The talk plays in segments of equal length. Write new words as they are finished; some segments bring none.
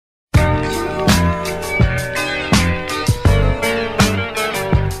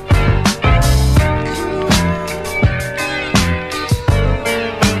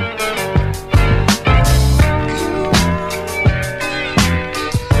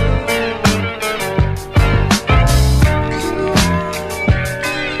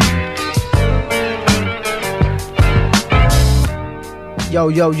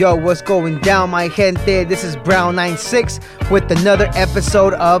Yo, what's going down, my gente? This is Brown96 with another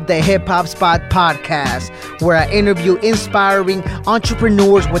episode of the Hip Hop Spot Podcast, where I interview inspiring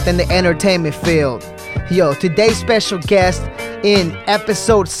entrepreneurs within the entertainment field. Yo, today's special guest in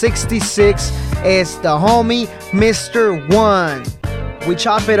episode 66 is the homie Mr. One. We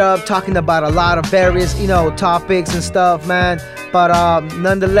chop it up talking about a lot of various, topics and stuff, man. But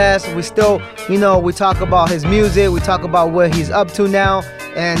nonetheless, we still, we talk about his music. We talk about what he's up to now.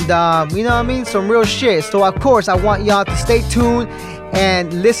 And, some real shit. So, of course, I want y'all to stay tuned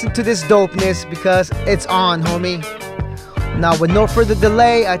and listen to this dopeness because it's on, homie. Now, with no further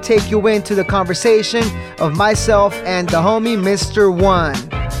delay, I take you into the conversation of myself and the homie Mr. One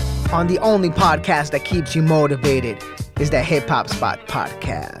on the only podcast that keeps you motivated. Is the Hip Hop Spot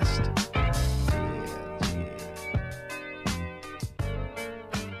Podcast.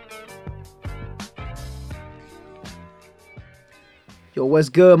 Yo, what's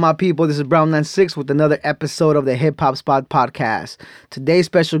good, my people? This is Brown96 with another episode of the Hip Hop Spot Podcast. Today's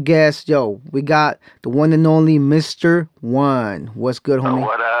special guest, we got the one and only Mr. One. What's good, homie?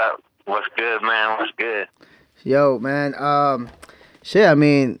 What up? What's good, man? What's good? Yo, man.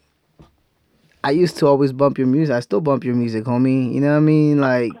 I used to always bump your music. I still bump your music, homie. You know what I mean?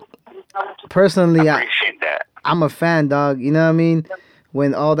 Like, personally, I appreciate that. I'm a fan, dog. You know what I mean?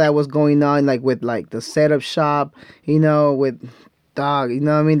 When all that was going on, like, with, like, the setup shop, with, dog, you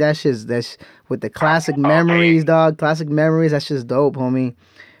know what I mean? That's with the classic memories, dog. Classic memories, that's just dope, homie.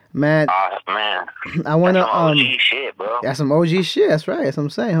 Man. Man. I want to, That's some OG shit, bro. That's some OG shit. That's right. That's what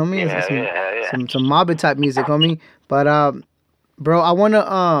I'm saying, homie. Yeah. Some Mobbit type music, homie. But, bro, I want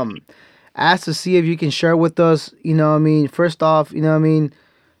to, ask to see if you can share with us, first off,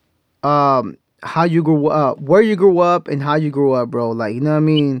 how you grew up, where you grew up and how you grew up, bro. Like,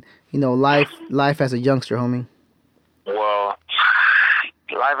 life as a youngster, homie. Well,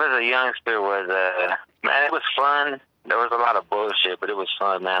 life as a youngster was, man, it was fun. There was a lot of bullshit, but it was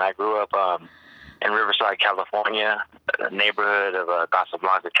fun, man. I grew up in Riverside, California, a neighborhood of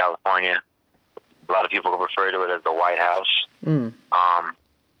Casablanca, California. A lot of people refer to it as the White House.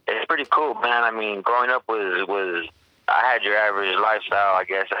 It's pretty cool, man. I mean, growing up was I had your average lifestyle, I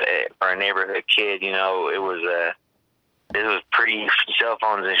guess, for a neighborhood kid. It was pre-cell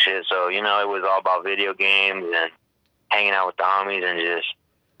phones and shit, so it was all about video games and hanging out with the homies and just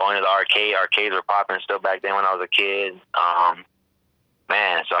going to the arcade. Arcades were popping still back then when I was a kid.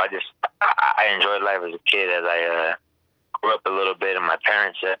 Man, so I enjoyed life as a kid. As I grew up a little bit and my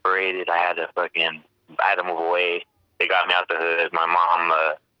parents separated, I had to move away. They got me out the hood. My mom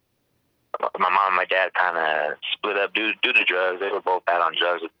and my dad kind of split up due to drugs. They were both bad on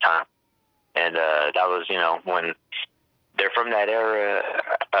drugs at the time. And that was, when they're from that era,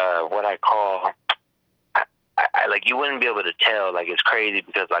 what I call, I like, you wouldn't be able to tell. Like, it's crazy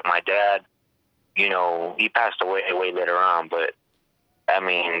because, like, my dad, he passed away way later on. But, I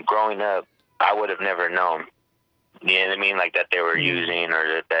mean, growing up, I would have never known. You know what I mean? Like, that they were using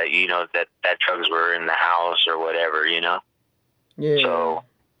or that drugs were in the house or whatever, Yeah. So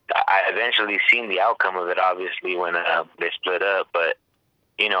I eventually seen the outcome of it, obviously, when they split up. But,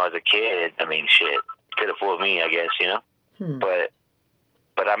 as a kid, I mean, shit, could have fooled me, I guess, But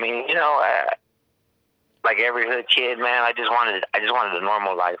I mean, like every hood kid, man, I just wanted a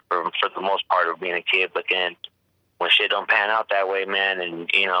normal life for the most part of being a kid. But then when shit don't pan out that way, man,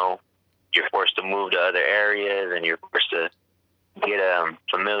 and, you're forced to move to other areas and you're forced to get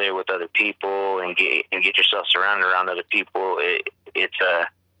familiar with other people and get yourself surrounded around other people, it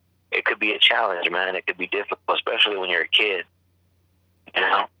could be a challenge, man. It could be difficult, especially when you're a kid.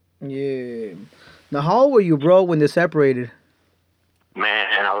 Yeah. Now, how old were you, bro, when they separated?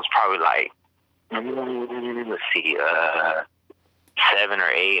 Man, I was probably like, let's see, 7 or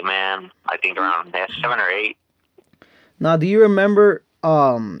 8, man. I think around 7 or 8. Now, do you remember,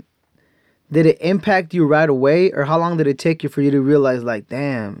 did it impact you right away, or how long did it take you for you to realize, like,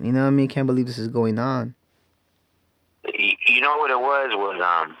 damn, can't believe this is going on? You know what it was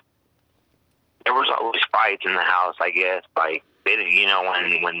there was always fights in the house, I guess. Like, when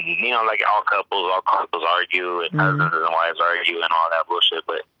like all couples argue and husbands and wives argue and all that bullshit.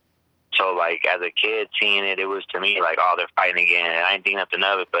 But so, like, as a kid seeing it, it was to me like, oh, they're fighting again. And I didn't think nothing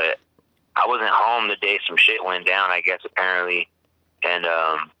of it, but I wasn't home the day some shit went down, I guess, apparently, and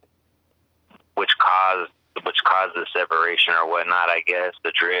which caused the separation or whatnot, I guess,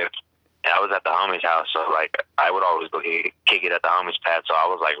 the drift. And I was at the homie's house, so, like, I would always go kick it at the homie's pad, so I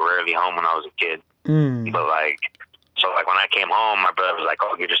was, like, rarely home when I was a kid. But, like, so, like, when I came home, my brother was like,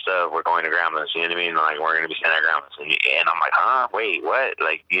 oh, get your stuff, we're going to grandma's, you know what I mean? Like, we're going to be staying at grandma's. And I'm like, huh? Wait, what?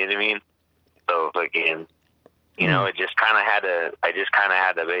 Like, you know what I mean? So, fucking, You know, it just kind of had to. I just kind of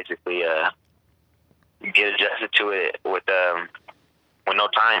had to basically get adjusted to it with no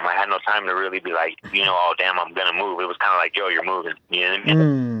time. I had no time to really be like, oh damn, I'm gonna move. It was kind of like, yo, you're moving. You know what I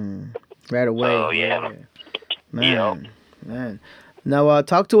mean? Right away. So yeah. Man, man. Now,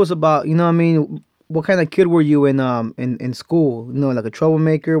 talk to us about, what kind of kid were you in school? Like a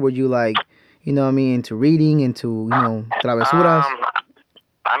troublemaker? Were you like, into reading, into, travesuras?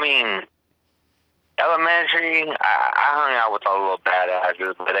 I mean, elementary, I hung out with all the little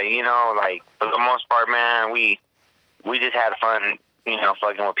badasses, but like for the most part, man, we just had fun,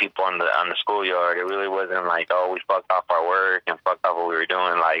 fucking with people on the schoolyard. It really wasn't like, oh, we fucked off our work and fucked off what we were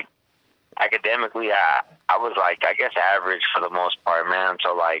doing. Like academically, I was like, I guess average for the most part, man.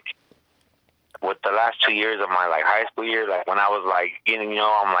 So like with the last 2 years of my like high school year, like when I was like getting,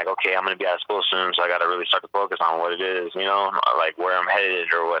 I'm like, okay, I'm gonna be out of school soon, so I got to really start to focus on what it is, like where I'm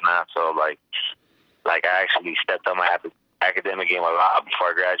headed or whatnot. So like I actually stepped up my academic game a lot before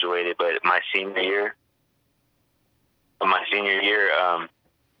I graduated. But my senior year,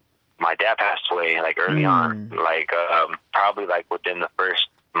 my dad passed away like early on, like probably like within the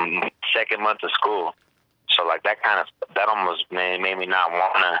second month of school. So like that almost made me not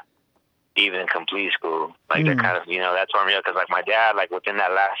wanna even complete school. Like that kind of, that tore me up, because like my dad, like within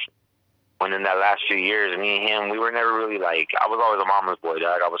that last few years, me and him, we were never really like, I was always a mama's boy,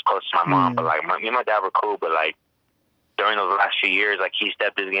 dog. I was close to my mom, but like me and my dad were cool, but like during those last few years, like he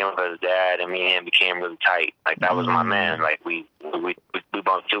stepped his game with his dad, and me and him became really tight. Like that was my man. Like we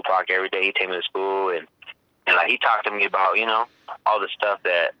bumped Tupac every day. He'd take me to school, and like he talked to me about, all the stuff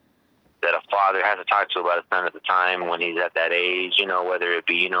that a father has to talk to about his son at the time when he's at that age, whether it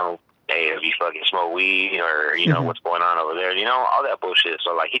be, hey, if you fucking smoke weed, or, what's going on over there, all that bullshit.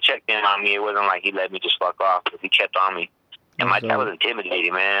 So, like, he checked in on me. It wasn't like he let me just fuck off, but he kept on me. And my dad was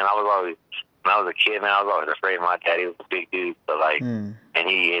intimidating, man. When I was a kid, man, I was always afraid of my dad. He was a big dude. So, like, and when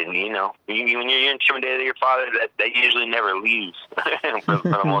you're intimidated of your father, that usually never leaves for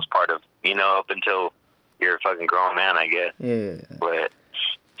the most part of, up until you're a fucking grown man, I guess. Yeah. But,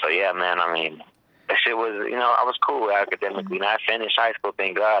 so, yeah, man, I mean, that shit was, I was cool academically, and I finished high school,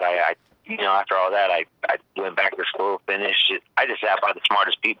 thank God. I after all that, I went back to school, finished it. I just sat by the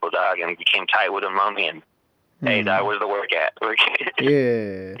smartest people, dog, and became tight with them on me, and, hey, dog, where's the work at?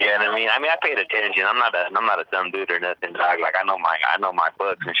 Yeah. Yeah, I mean, I paid attention. I'm not a dumb dude or nothing, dog. Like, I know my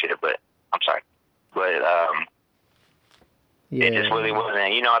books and shit, but, I'm sorry. But, it just really wasn't,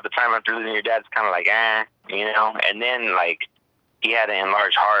 at the time after losing your dad, it's kind of like, and then, like, he had an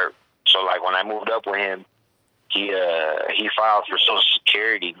enlarged heart. So, like, when I moved up with him, he filed for Social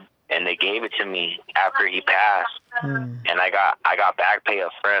Security, and they gave it to me after he passed. And I got back pay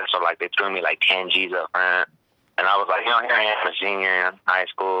up front, so, like, they threw me, like, 10 G's up front. And I was like, here I am, a senior in high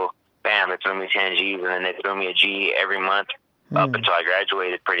school. Bam, they threw me 10 G's, and then they threw me a G every month up until I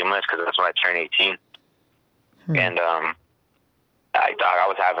graduated, pretty much, because that's when I turned 18. And, I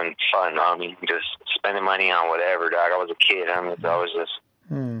was having fun, just spending money on whatever, dog. I was a kid, so I was just...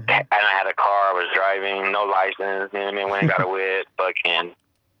 And I had a car, I was driving, no license, went and got a whip, fucking,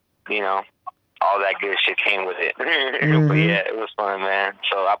 all that good shit came with it. But yeah, it was fun, man.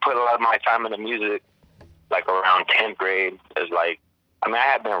 So I put a lot of my time into music, like around 10th grade. It's like, I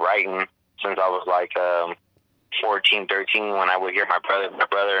had been writing since I was like 14, 13, when I would hear my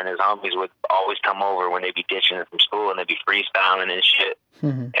brother and his homies would always come over when they'd be ditching it from school, and they'd be freestyling and shit.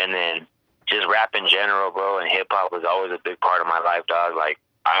 And then just rap in general, bro, and hip-hop was always a big part of my life, dog. Like,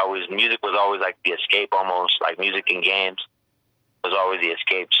 music was always like the escape almost. Like, music and games was always the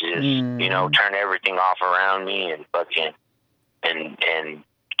escape to just, turn everything off around me and fucking, and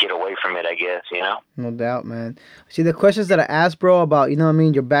get away from it, I guess, No doubt, man. See, the questions that I asked, bro, about,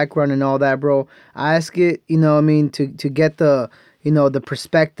 your background and all that, bro, I ask it, to get the, the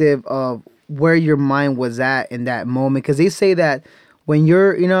perspective of where your mind was at in that moment. Because they say that when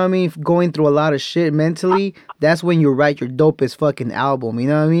you're, going through a lot of shit mentally, that's when you write your dopest fucking album,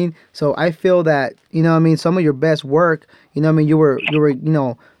 So I feel that, some of your best work, you were,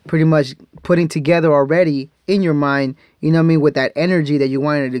 pretty much putting together already in your mind, with that energy that you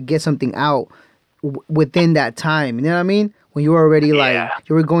wanted to get something out within that time, When you were already like,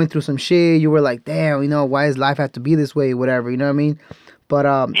 you were going through some shit, you were like, damn, why does life have to be this way, whatever, But,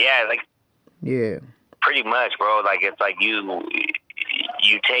 yeah. Pretty much, bro. Like, it's like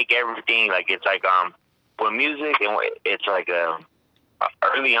you take everything, like, it's like, with music, and it's like,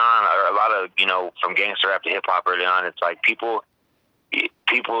 early on, or a lot of, from gangster rap to hip-hop early on, it's like people's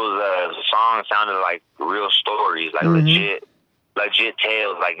songs sounded like real stories, like legit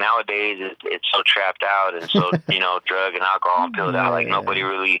tales. Like, nowadays, it's so trapped out and so, drug and alcohol and pilled out. Like, nobody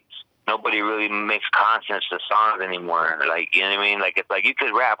really nobody really makes concepts to songs anymore. Like, you know what I mean? Like, it's like you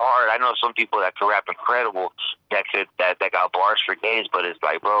could rap hard. I know some people that could rap incredible, that got bars for days, but it's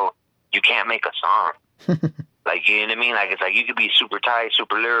like, bro, you can't make a song. Like, you know what I mean? Like, it's like you could be super tight,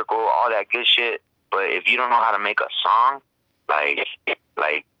 super lyrical, all that good shit, but if you don't know how to make a song, like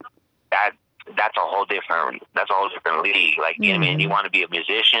that, that's a whole different league. Like, you know what I mean? You want to be a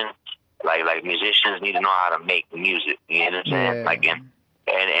musician, like musicians need to know how to make music. You know what I'm saying? Yeah. Like,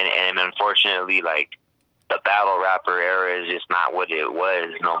 and unfortunately, like, the battle rapper era is just not what it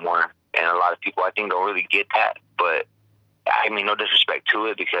was no more. And a lot of people, I think, don't really get that. But I mean, no disrespect to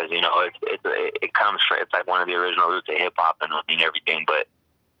it, because, you know, it comes from, it's like one of the original roots of hip hop and everything. But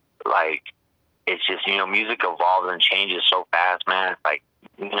like, it's just, you know, music evolves and changes so fast, man. It's like,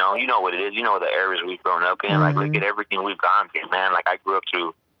 you know what it is. You know the eras we've grown up in. Like, look at everything we've gone through, man. Like, I grew up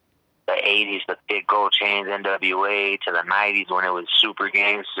through the 80s, the big gold chains, NWA, to the 90s when it was super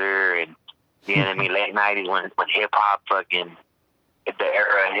gangster, and, you know what I mean, late 90s when hip hop fucking, the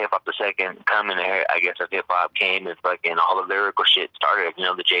era of hip hop, the second coming, I guess, of hip hop came, and fucking all the lyrical shit started. You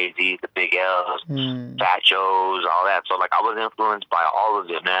know, the Jay-Z's, the Big L's, Fat Joe's, all that. So, like, I was influenced by all of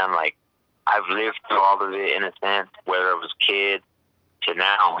it, man. Like, I've lived through all of it in a sense, whether it was kid to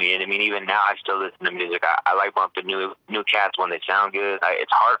now. You know what I mean? Even now, I still listen to music. I like bumping new cats when they sound good.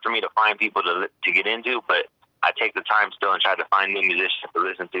 It's hard for me to find people to get into, but I take the time still and try to find new musicians to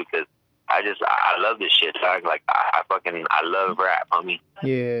listen to, because I love this shit, dog. Like, I love rap, homie.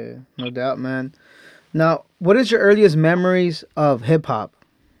 Yeah, no doubt, man. Now, what is your earliest memories of hip hop?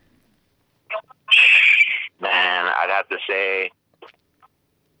 Man, I'd have to say,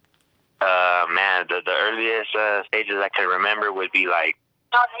 man, the earliest stages I could remember would be like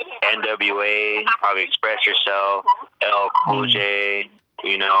NWA, probably Express Yourself, L Cool J,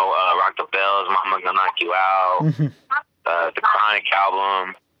 you know, Rock the Bells, Mama Gonna Knock You Out, the Chronic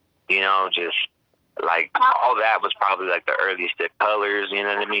album, you know, just like all that was probably like the earliest. The Colors, you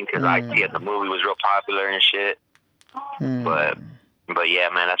know what I mean? Because the movie was real popular and shit. But yeah,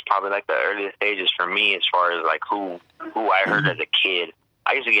 man, that's probably like the earliest stages for me as far as like who I heard as a kid.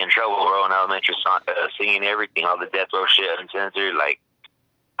 I used to get in trouble, bro, in elementary, singing everything, all the death row shit uncensored. Like,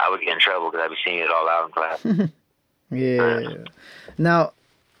 I would get in trouble because I'd be singing it all out in class. Yeah. Now,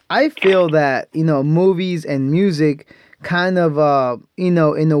 I feel that, you know, movies and music kind of, you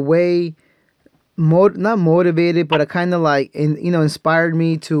know, in a way, not motivated, but kind of like, inspired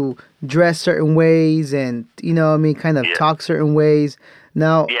me to dress certain ways and, you know what I mean, kind of talk certain ways.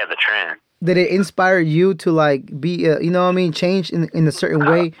 Now, yeah, the trend. Did it inspire you to like be, you know what I mean, change in a certain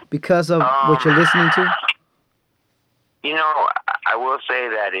way because of what you're listening to? You know, I will say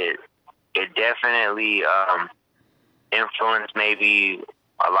that it definitely influenced maybe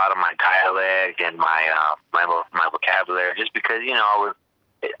a lot of my dialect and my vocabulary, just because, you know,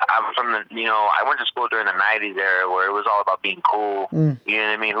 I'm from the, you know, I went to school during the 90s era where it was all about being cool. You know what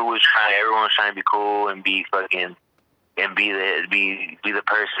I mean? Everyone was trying to be cool and be fucking, and be the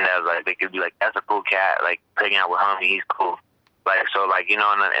person that was like, they could be like, that's a cool cat, like hanging out with homie, he's cool. Like, so, like, you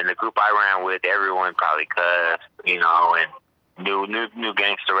know, in the group I ran with, everyone probably cussed, you know, and new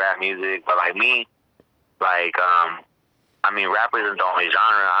gangster rap music. But like me, like, I mean, rap isn't the only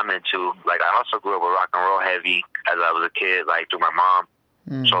genre I'm into. Like, I also grew up with rock and roll heavy as I was a kid, like through my mom.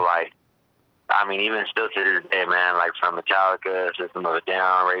 So, like, I mean, even still to this day, man, like from Metallica, System of a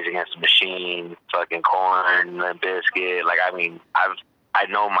Down, Rage Against the Machine, fucking Korn, Limp Bizkit. Like, I mean, I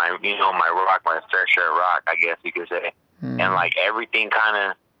know my rock, my fair share of rock, I guess you could say. And like everything kind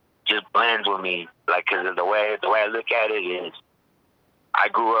of just blends with me. Like, cause of the way I look at it is, I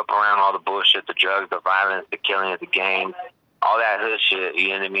grew up around all the bullshit, the drugs, the violence, the killing, the gangs, all that hood shit. You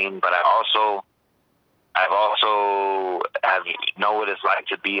know what I mean? But I've also know what it's like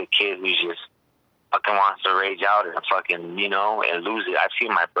to be a kid who's just fucking wants to rage out and fucking, you know, and lose it. I've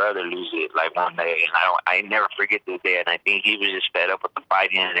seen my brother lose it like one day, and I never forget this day. And I think he was just fed up with the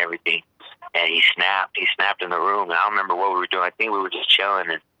fighting and everything, and he snapped in the room. And I don't remember what we were doing. I think we were just chilling,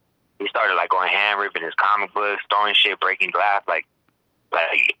 and he started like going ham, ripping his comic books, throwing shit, breaking glass,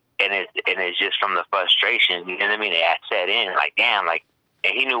 and it's just from the frustration. You know what I mean? It had set in, like, damn, like,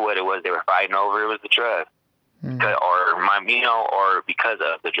 and he knew what it was they were fighting over. It was the drug, or because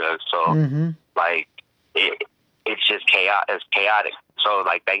of the drugs. So, like, it's just chaos. It's chaotic. So,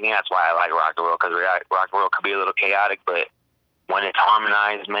 like, I think that's why I like rock and roll, because rock and roll could be a little chaotic, but when it's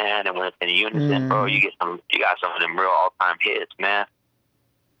harmonized, man, and when it's in unison, bro, you got some of them real all-time hits, man.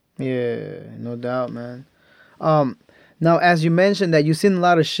 Yeah, no doubt, man. Now, as you mentioned that you've seen a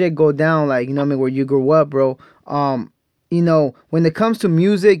lot of shit go down, like, you know what I mean, where you grew up, bro. You know, when it comes to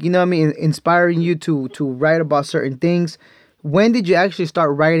music, you know what I mean, inspiring you to write about certain things, When did you actually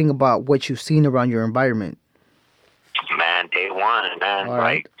start writing about what you've seen around your environment? Man, day one, man. All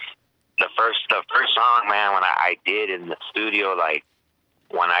right. Like the first song, man, when I did in the studio, like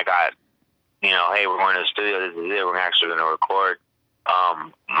when I got, hey, we're going to the studio. This is it. We're actually going to record.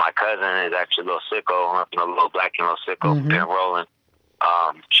 My cousin is actually a little sicko, a little black and little sicko, been rolling.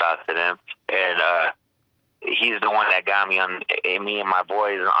 Shout out to them. And he's the one that got me me and my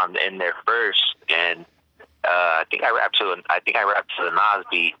boys in there first. And I think I rapped to the Nas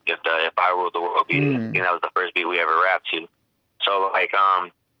beat. If I Ruled the World beat, I think that was the first beat we ever rapped to. So like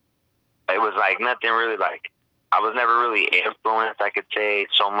it was like nothing really like I was never really influenced, I could say,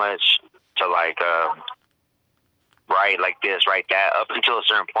 so much to like write like this, write that, up until a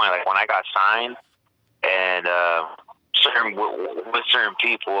certain point. Like when I got signed, and with certain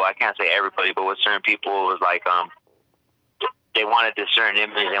people, I can't say everybody, but with certain people, it was like they wanted this certain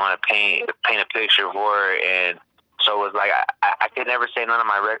image, they want to paint a picture for it, and so it was like I could never say none of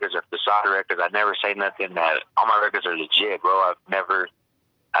my records are facade records. I never say nothing that all my records are legit, bro.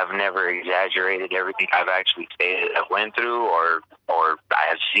 I've never exaggerated everything I've actually stated I went through or I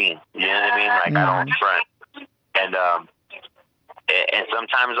have seen. You know what I mean? Like I don't front. And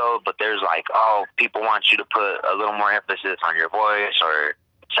sometimes though, but there's like, people want you to put a little more emphasis on your voice or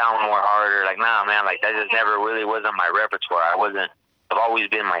sound more harder. Like, nah, man, like that just never really wasn't my repertoire. I've always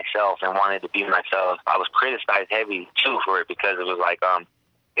been myself and wanted to be myself. I was criticized heavy too for it because it was like,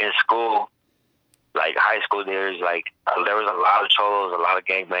 in school, like high school, there was a lot of cholos, a lot of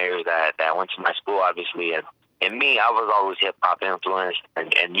gangbangers that went to my school, obviously, and me, I was always hip hop influenced,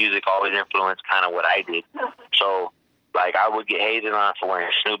 and music always influenced kind of what I did. So, like, I would get hated on for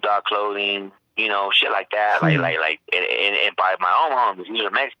wearing Snoop Dogg clothing, shit like that, and by my own homies, these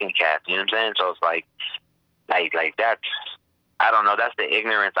are Mexican cats, you know what I'm saying? So it's like that's, I don't know, that's the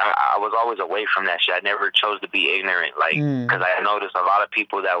ignorance. I was always away from that shit. I never chose to be ignorant, because I noticed a lot of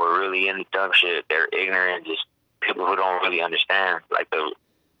people that were really into dumb shit, they're ignorant, just people who don't really understand, like, the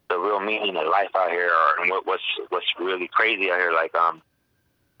real meaning of life out here, or what's really crazy out here. Like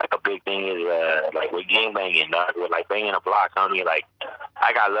a big thing is like with gang banging, dog. With like banging a block, homie. Like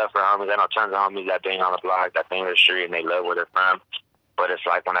I got love for homies. I know tons of homies that bang on the block, that bang on the street, and they love where they're from. But it's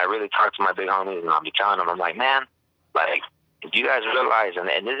like when I really talk to my big homies and I'll be telling them, I'm like, man, like, do you guys realize?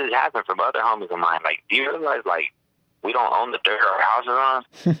 And this has happened from other homies of mine. Like, do you realize like we don't own the dirt our houses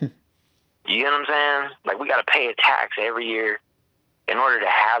on? You know what I'm saying? Like we got to pay a tax every year in order to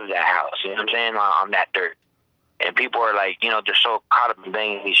have that house, you know what I'm saying, on that dirt. And people are like, they're so caught up in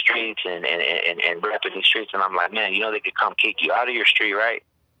banging these streets and repping these streets. And I'm like, man, they could come kick you out of your street, right?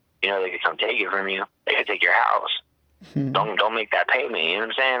 They could come take it from you. They could take your house. Don't make that payment, you know what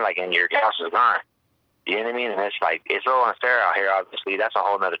I'm saying? Like, and your house is gone. You know what I mean? And it's like, it's so unfair out here, obviously. That's a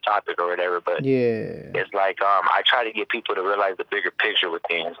whole nother topic or whatever. But yeah, it's like, I try to get people to realize the bigger picture with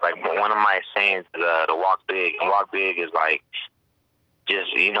things. Like, one of my sayings is to walk big. And walk big is like,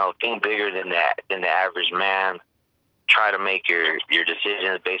 just, think bigger than the average man. Try to make your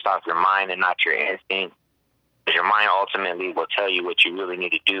decisions based off your mind and not your instinct. Because your mind ultimately will tell you what you really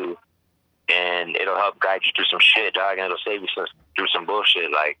need to do. And it'll help guide you through some shit, dog. And it'll save you through some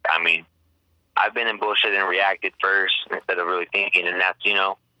bullshit. Like, I mean, I've been in bullshit and reacted first instead of really thinking. And that's,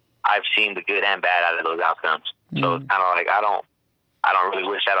 I've seen the good and bad out of those outcomes. So it's kind of like, I don't really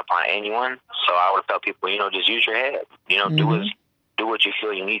wish that upon anyone. So I would tell people, just use your head. Do what you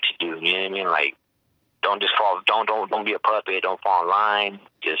feel you need to do. You know what I mean? Like, don't just fall. Don't be a puppet. Don't fall in line.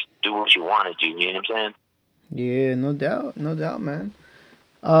 Just do what you want to do. You know what I'm saying? Yeah, no doubt, man.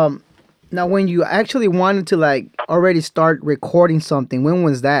 Now, when you actually wanted to like already start recording something, when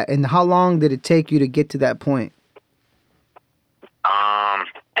was that, and how long did it take you to get to that point? Man,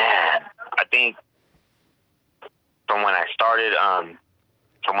 I think from when I started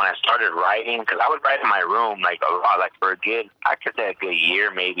writing, because I would write in my room like a lot, like for I could say a good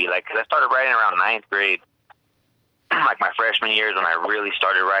year maybe, like, because I started writing around 9th grade, like my freshman years when I really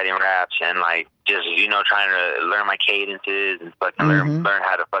started writing raps and like just, trying to learn my cadences and fucking learn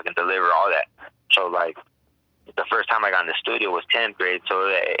how to fucking deliver all that. So like the first time I got in the studio was 10th grade, so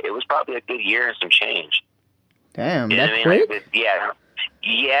it was probably a good year and some change. Damn, that quick? Like,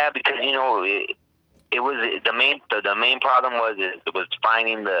 yeah, because it was the main problem was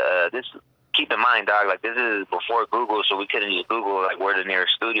finding this. Keep in mind, dog, like this is before Google, so we couldn't just Google like where the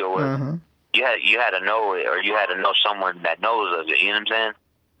nearest studio was. You had to know it, or you had to know someone that knows of it. You know what I'm saying?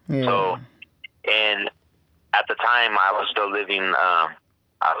 Yeah. So, and at the time, I was still living.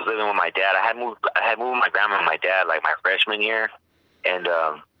 I was living with my dad. I had moved with my grandma and my dad like my freshman year, and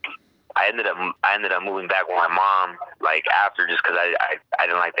I ended up moving back with my mom like after, just because I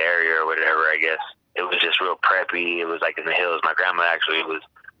didn't like the area or whatever. I guess it was just real preppy. It was like in the hills. My grandma actually was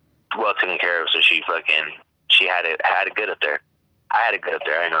well taken care of, so she had it good up there. I had it good up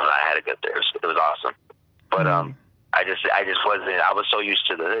there. I know I had it good up there. It was awesome. But I just wasn't. I was so used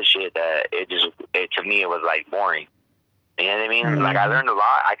to this shit that it to me it was like boring. You know what I mean? Like I learned a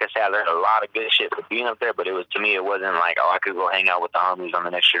lot. Like I said, I learned a lot of good shit from being up there. But it was, to me, it wasn't like, oh, I could go hang out with the homies on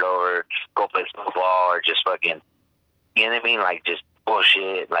the next shit over, go play football, or just fucking. You know what I mean? Like just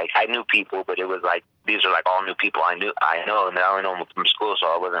bullshit. Like I knew people, but it was like these are like all new people I know, and I only know them from school, so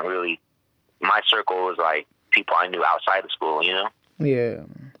I wasn't really. My circle was like people I knew outside of school. You know? Yeah.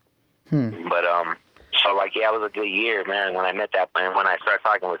 But so like yeah, it was a good year, man. When I met that, and when I started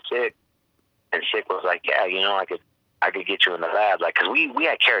talking with Sick, and Sick was like, yeah, you know, I could get you in the lab, like, cause we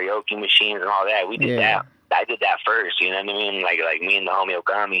had karaoke machines and all that. We did that. I did that first, you know what I mean? Like me and the homie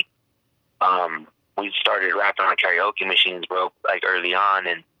Okami, we started rapping on karaoke machines, bro, like early on,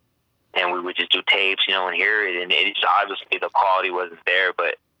 and we would just do tapes, you know, and hear it, and it just, obviously the quality wasn't there,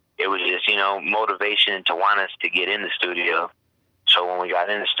 but it was just, you know, motivation to want us to get in the studio. So when we got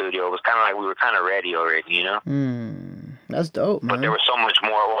in the studio, it was kind of like we were kind of ready already, you know? That's dope, man. But there was so much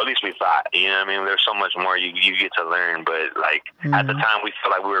more, well, at least we thought, you know what I mean? There's so much more you get to learn, but, like, at the time, we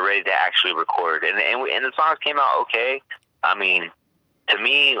felt like we were ready to actually record. And the songs came out okay. I mean, to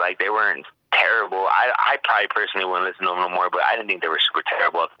me, like, they weren't terrible. I probably personally wouldn't listen to them no more, but I didn't think they were super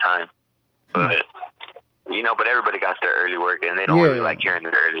terrible at the time. But, you know, but everybody got their early work, and they don't really like hearing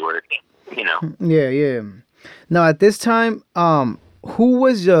their early work, you know? Yeah. Now, at this time, who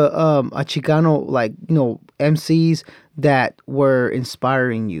was a Chicano, like, you know, MCs that were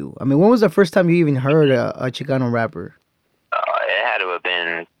inspiring you? I mean, when was the first time you even heard a Chicano rapper? It had to have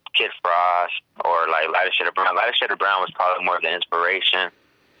been Kid Frost or like Lighter Shade of Brown. Lighter Shade of Brown was probably more of the inspiration.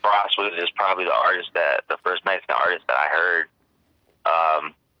 Frost was just probably the first Mexican artist that I heard.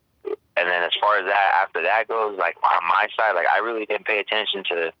 And then as far as that, after that goes, like on my side, like I really didn't pay attention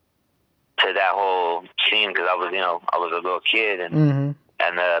to that whole scene because I was a little kid and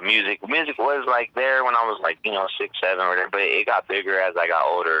the music was like there when I was like, you know, 6, 7 or whatever, but it got bigger as I got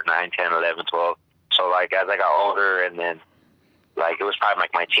older, 9, 10, 11, 12. So like as I got older and then like it was probably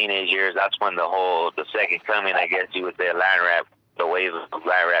like my teenage years, that's when the second coming, I guess you would say, Latin rap, the wave of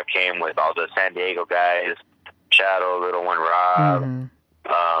Latin rap came with all the San Diego guys, Shadow, Little One Rob,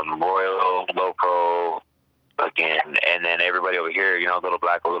 Royal, Loco, again, and then everybody over here, you know, Little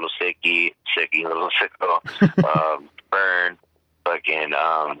Black, Little Sicky, Little Sicko, Burn, fucking,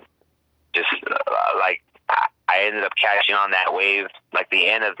 just like I ended up catching on that wave. Like the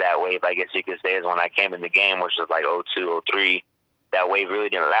end of that wave, I guess you could say, is when I came in the game, which was like 02, 03. That wave really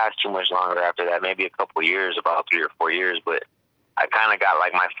didn't last too much longer after that, maybe a couple years, about 3 or 4 years, but I kind of got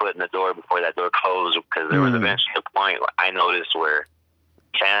like my foot in the door before that door closed because there was eventually a point I noticed where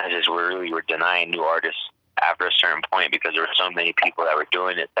fans just were denying new artists after a certain point because there were so many people that were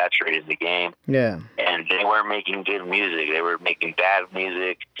doing it, saturated the game. Yeah. And they weren't making good music. They were making bad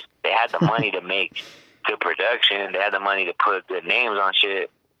music. They had the money to make good production. They had the money to put good names on shit.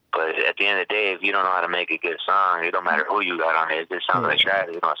 But at the end of the day, if you don't know how to make a good song, it don't matter who you got on it. It just sounds like trash.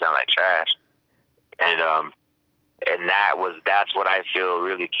 It don't sound like trash. And that's what I feel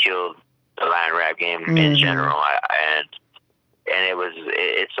really killed the Latin rap game in general.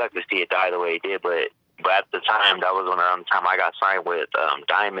 It sucked to see it die the way it did, but at the time, that was around the time I got signed with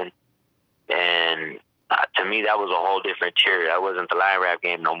Diamond, and to me, that was a whole different tier. That wasn't the Latin rap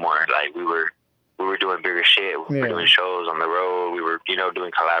game no more. Like we were doing bigger shit. We were doing shows on the road. We were, you know,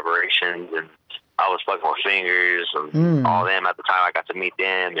 doing collaborations, and I was fucking with Fingers and all them at the time. I got to meet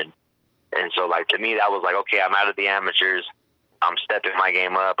them, and so like to me, that was like, okay, I'm out of the amateurs. I'm stepping my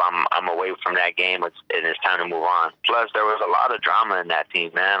game up. I'm away from that game, and it's time to move on. Plus, there was a lot of drama in that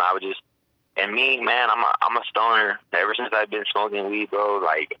team, man. And me, man, I'm a stoner. Ever since I've been smoking weed, bro,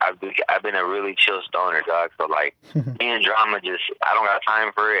 like I've been a really chill stoner, dog. So like me and drama, I don't got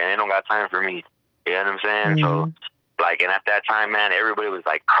time for it, and they don't got time for me. You know what I'm saying? So like, and at that time, man, everybody was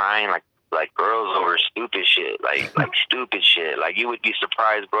like crying, like girls over stupid shit, like stupid shit. Like you would be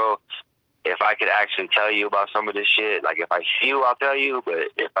surprised, bro, if I could actually tell you about some of this shit. Like if I see you, I'll tell you. But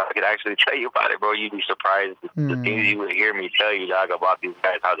if I could actually tell you about it, bro, you'd be surprised the things you would hear me tell you, dog, about these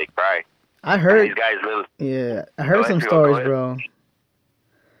guys, how they cry. I heard these guys live. Yeah, I heard some stories, bro.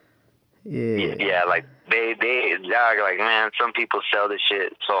 Yeah, like they dog, like, man, some people sell this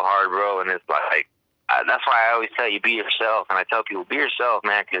shit so hard, bro, and it's like that's why I always tell you, be yourself, and I tell people, be yourself,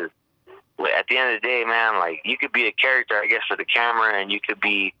 man, because at the end of the day, man, like you could be a character, I guess, for the camera, and you could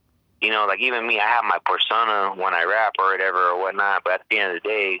be, you know, like even me, I have my persona when I rap or whatever or whatnot, but at the end of the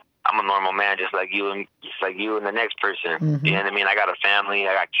day, I'm a normal man, just like you and the next person. You know what I mean? I got a family,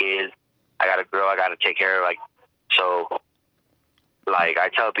 I got kids. I got a girl I got to take care of. Like, so, like, I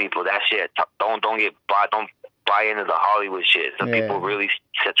tell people that shit, don't buy into the Hollywood shit. Some people really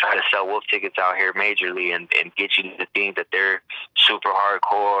try to sell wolf tickets out here majorly and get you to think that they're super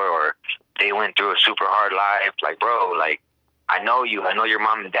hardcore or they went through a super hard life. Like, bro, like, I know you. I know your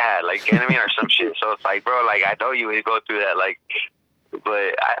mom and dad. Like, you know what I mean? Or some shit. So it's like, bro, like, I know you when you go through that. Like,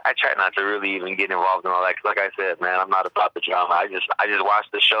 but I try not to really even get involved in all that. 'Cause like I said, man, I'm not about the drama. I just watch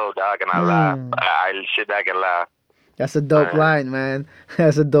the show, dog, and I laugh. I just sit back and laugh. That's a dope line, man.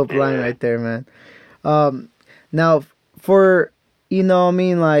 That's a dope line right there, man. Now for, you know what I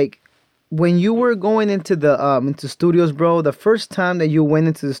mean, like, when you were going into the into studios, bro, the first time that you went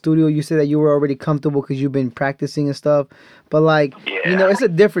into the studio, you said that you were already comfortable because you've been practicing and stuff. But like, you know, it's a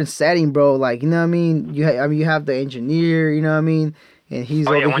different setting, bro. Like, you know what I mean? I mean, you have the engineer, you know what I mean, and he's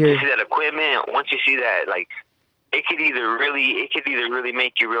over once here. You see that equipment, once you see that, like, it could either really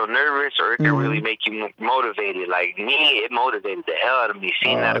make you real nervous or it could really make you motivated. Like me, it motivated the hell out of me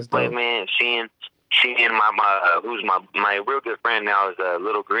seeing that equipment, dope. seeing my real good friend now is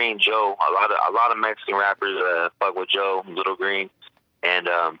Little Green Joe. A lot of Mexican rappers fuck with Joe Little Green, and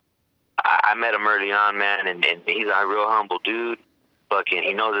I met him early on, man, and he's a real humble dude. Fucking,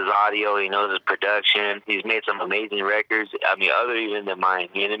 he knows his audio, he knows his production. He's made some amazing records. I mean, other even than mine.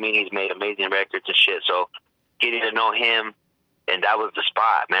 You know what I mean? He's made amazing records and shit. So getting to know him, and that was the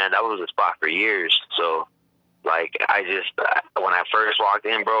spot, man. That was the spot for years. So, like, I just when I first walked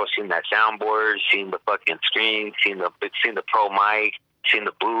in, bro, seen that soundboard, seen the fucking screen, seen the pro mic, seen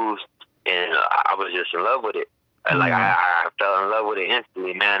the booth, and I was just in love with it. Like I fell in love with it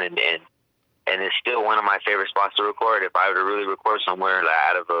instantly, man, and it's still one of my favorite spots to record. If I were to really record somewhere,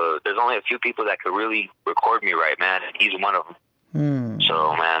 like, there's only a few people that could really record me right, man, and he's one of them.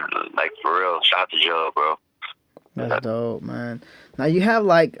 So, man, like, for real, shout out to Joe, bro. That's dope, man. Now you have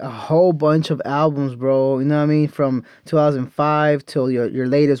like a whole bunch of albums, bro. You know what I mean? From 2005 till your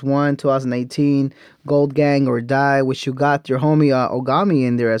latest one, 2018, Gold Gang or Die, which you got your homie Ogami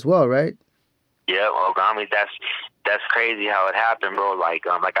in there as well, right? Yeah, Ogami. That's crazy how it happened, bro. Like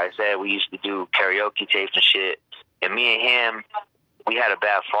I said, we used to do karaoke tapes and shit, and me and him, we had a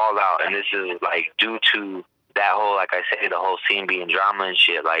bad fallout, and this is like due to that whole, like I said, the whole scene being drama and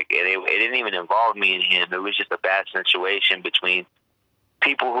shit. Like, it didn't even involve me and him. It was just a bad situation between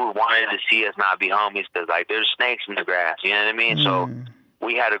people who wanted to see us not be homies because, like, there's snakes in the grass. You know what I mean? So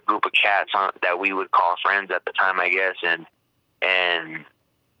we had a group of cats that we would call friends at the time, I guess, and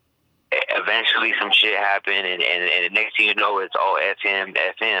eventually some shit happened, and the next thing you know, it's all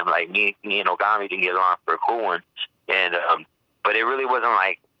FM. Like, me and Ogami didn't get along for a cool one, and but it really wasn't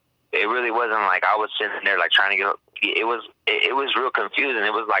like I was sitting there like trying to get. It was real confusing.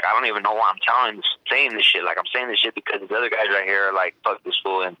 It was like, I don't even know why I'm saying this shit. Like, I'm saying this shit because the other guys right here are like, fuck this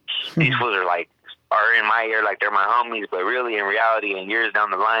fool, and these fools are in my ear like they're my homies, but really in reality, and years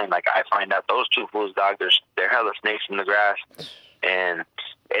down the line, like, I find out those two fools, dog, they're hella snakes in the grass, and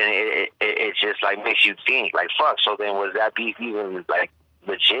it just like makes you think like, fuck. So then, was that beef even like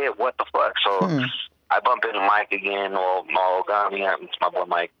legit? What the fuck? So. I bump into Mike again, or Ogami. It's my boy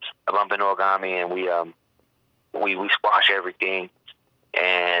Mike. I bump into Ogami, and we squash everything,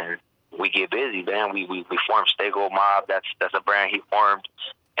 and we get busy, man. We formed Stay Gold Mob. That's a brand he formed,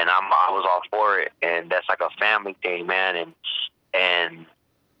 and I was all for it, and that's like a family thing, man. And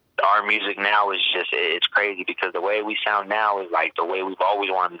our music now is just, it's crazy because the way we sound now is like the way we've always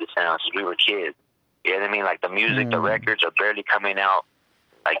wanted to sound since we were kids. You know what I mean? Like, the music, the records are barely coming out.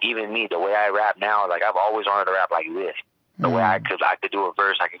 Like, even me, the way I rap now, like, I've always wanted to rap like this. The way I could do a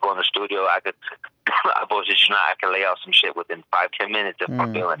verse, I could go in the studio, I could lay out some shit within 5-10 minutes if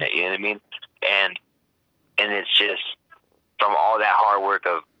I'm feeling it. You know what I mean? And it's just from all that hard work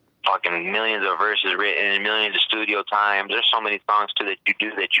of fucking millions of verses written and millions of studio times. There's so many songs too that you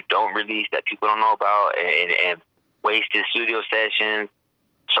do that you don't release that people don't know about, and wasted studio sessions.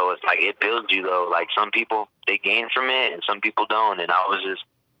 So it's like, it builds you, though. Like, some people, they gain from it, and some people don't. And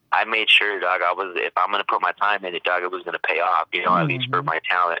I made sure, dog, if I'm going to put my time in it, dog, it was going to pay off, you know, at least for my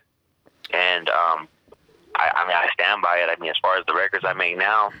talent. And I mean, I stand by it. I mean, as far as the records I make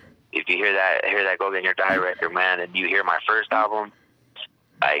now, if you hear that Go Get Your Die record, man, and you hear my first album,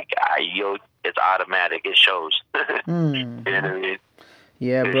 like, it's automatic. It shows. You know what I mean?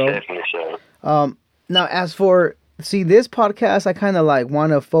 Yeah, it bro. Definitely shows. Now, as for, this podcast, I kind of like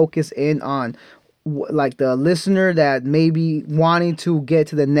want to focus in on like the listener that may be wanting to get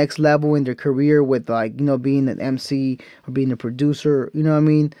to the next level in their career with, like, you know, being an MC or being a producer, you know what I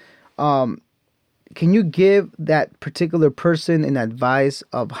mean? Can you give that particular person an advice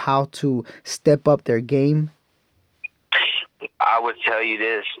of how to step up their game? I would tell you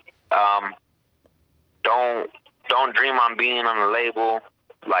this. Don't dream on being on a label.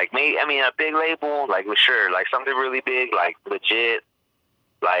 Like me, I mean, a big label, like sure, like something really big, like legit,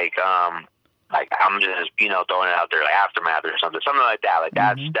 like I'm just throwing it out there, like Aftermath or something like that. Like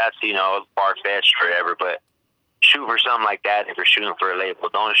that's far fetched or whatever. But shoot for something like that if you're shooting for a label.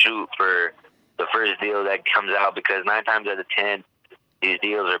 Don't shoot for the first deal that comes out, because 9 times out of 10 these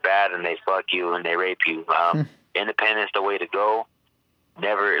deals are bad and they fuck you and they rape you. Independence the way to go.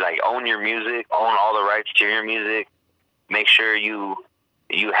 Never own your music, own all the rights to your music. Make sure you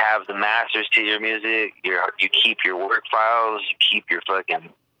have the masters to your music. You keep your work files. You keep your fucking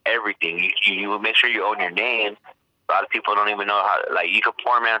everything. You make sure you own your name. A lot of people don't even know how. You can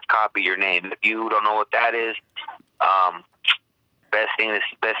poor man's copy your name. If you don't know what that is,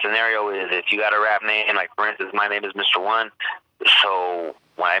 best scenario is if you got a rap name. Like for instance, my name is Mr. One. So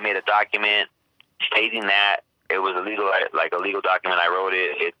when I made a document stating that, it was a legal document. I wrote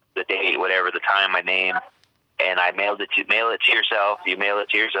it, the date, whatever, the time, my name, and I mail it to yourself. You mail it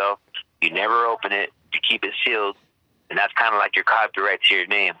to yourself. You never open it. You keep it sealed, and that's kind of like your copyright to your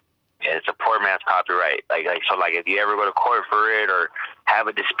name. And it's a poor man's copyright. So if you ever go to court for it or have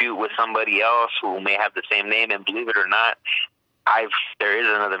a dispute with somebody else who may have the same name, and believe it or not, there is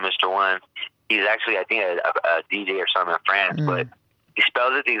another Mr. One. He's actually, I think, a DJ or something in France, but he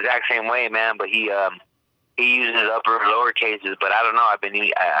spells it the exact same way, man. But he uses upper and lower cases, but I don't know. I've been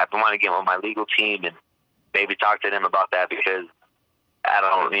wanting to get with my legal team and maybe talk to them about that, because I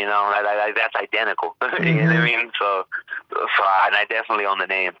don't, that's identical. You know what I mean? So, and I definitely own the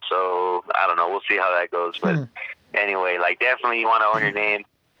name. So I don't know. We'll see how that goes. But anyway, definitely you want to own your name.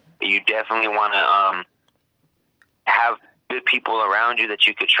 You definitely want to have good people around you that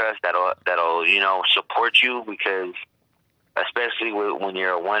you could trust that'll support you, because especially when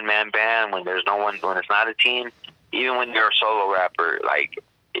you're a one-man band, when there's no one, when it's not a team, even when you're a solo rapper,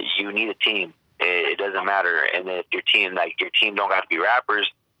 you need a team. It doesn't matter. And if your team don't got to be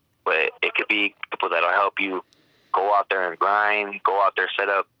rappers, but it could be people that'll help you go out there and grind, go out there, set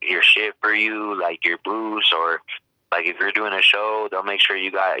up your shit for you, like your booths, or if you're doing a show, they'll make sure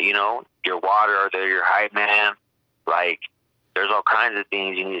you got, your water, or they're your hype man. There's all kinds of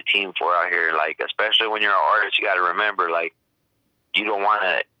things you need a team for out here. Especially when you're an artist, you got to remember, you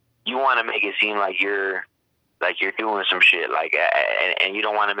want to make it seem like you're doing some shit, and you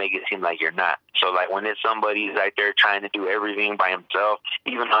don't want to make it seem like you're not. So when it's somebody's out there trying to do everything by himself,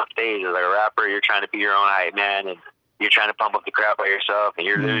 even on stage as a rapper, you're trying to be your own hype man, and you're trying to pump up the crowd by yourself, and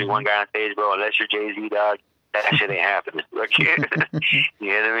you're literally one guy on stage, bro. Unless you're Jay-Z, dog, that shit ain't happening. You know what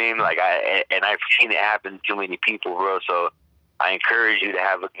I mean? I've seen it happen to too many people, bro. So I encourage you to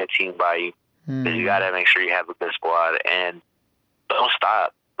have a good team by you, because you gotta make sure you have a good squad, and don't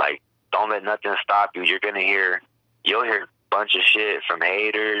stop. Don't let nothing stop you. You'll hear a bunch of shit from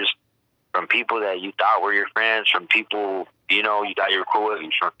haters, from people that you thought were your friends, from people you thought you were cool with,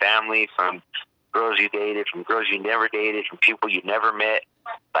 from family, from girls you dated, from girls you never dated, from people you never met.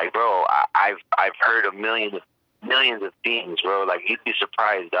 Bro, I've heard of millions of things, bro. You'd be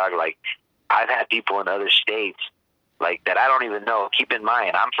surprised, dog. I've had people in other states that I don't even know. Keep in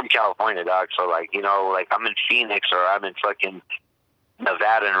mind, I'm from California, dog. So I'm in Phoenix, or I'm in fucking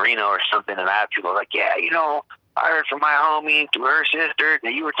Nevada and Reno or something, and I have people yeah, I heard from my homie through her sister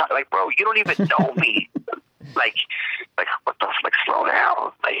that you were talking. Bro, you don't even know me. What the slow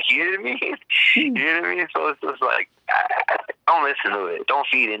down. You know what I mean? You know what I mean? So it's just don't listen to it. Don't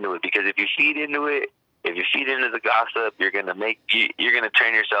feed into it, because if you feed into it, if you feed into the gossip, you're gonna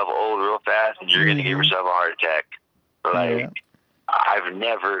turn yourself old real fast, and you're gonna give yourself a heart attack. I've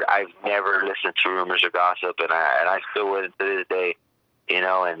never listened to rumors or gossip, and I still wouldn't to this day. And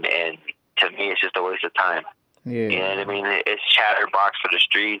to me, it's just a waste of time. Yeah. You know what I mean? It's chatterbox for the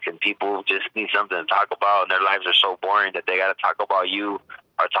streets, and people just need something to talk about, and their lives are so boring that they got to talk about you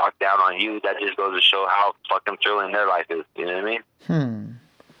or talk down on you. That just goes to show how fucking thrilling their life is. You know what I mean?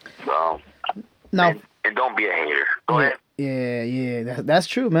 So, now, and don't be a hater. Go ahead. Yeah. That's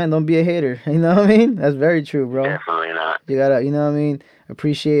true, man. Don't be a hater. You know what I mean? That's very true, bro. Definitely not. You gotta, you know what I mean?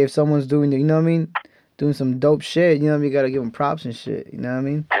 Appreciate if someone's doing, you know what I mean? Doing some dope shit, you know what I mean? You gotta give them props and shit, you know what I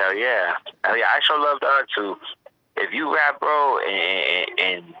mean? Hell yeah. I sure love that too. If you rap, bro,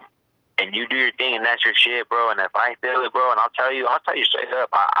 and you do your thing, and that's your shit, bro, and if I feel it, bro, and I'll tell you straight up,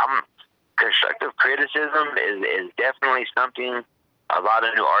 I'm constructive criticism is definitely something a lot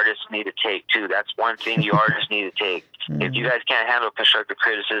of new artists need to take too. That's one thing you artists need to take. If you guys can't handle constructive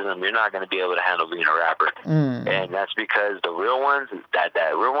criticism, you're not going to be able to handle being a rapper. And that's because the real ones that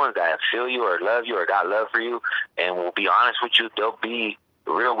feel you or love you or got love for you and will be honest with you, they'll be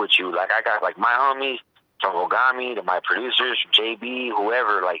real with you. I got my homies, from Ogami to my producers, from JB,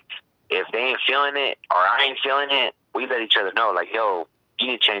 whoever, like, if they ain't feeling it or I ain't feeling it, we let each other know, like, yo, you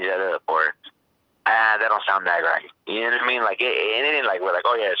need to change that up, or that don't sound that right. You know what I mean? Like, it ain't like we're like,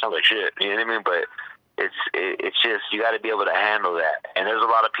 oh yeah, it sounds like shit. You know what I mean? But it's just, you got to be able to handle that. And there's a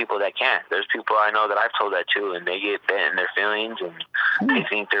lot of people that can't. There's people I know that I've told that to, and they get bent in their feelings, and they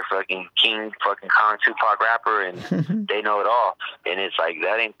think they're fucking King, fucking Kong, Tupac rapper, and they know it all. And it's like,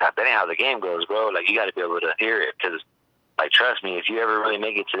 that ain't how the game goes, bro. Like, you got to be able to hear it, because, like, trust me, if you ever really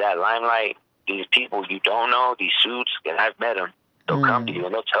make it to that limelight, these people you don't know, these suits, and I've met them, they'll come to you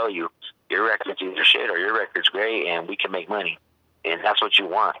and they'll tell you, your record's either shit or your record's great, and we can make money. And that's what you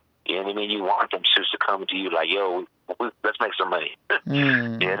want. You know what I mean? You want them suits to come to you like, yo, let's make some money. You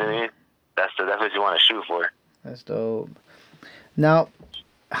know what I mean? That's what you want to shoot for. That's dope. Now,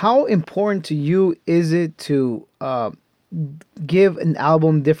 how important to you is it to give an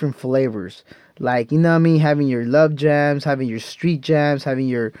album different flavors? Like, you know what I mean? Having your love jams, having your street jams, having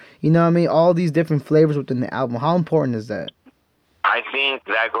your, you know what I mean? All these different flavors within the album. How important is that? I think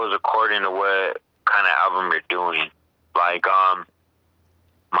that goes according to what kind of album you're doing. Like,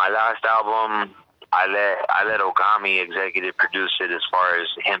 my last album, I let Ogami executive produce it, as far as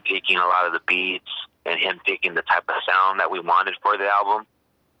him picking a lot of the beats and him picking the type of sound that we wanted for the album.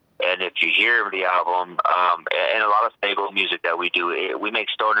 And if you hear the album, and a lot of stable music that we do, we make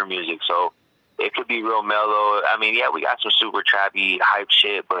stoner music, so it could be real mellow. I mean, yeah, we got some super trappy hype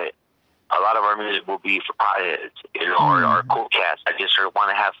shit, but a lot of our music will be for potheads, you know, or cool cats. I just sort of want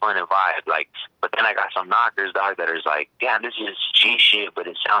to have fun and vibe. Like, but then I got some knockers, dog, that is like, damn, this is G shit, but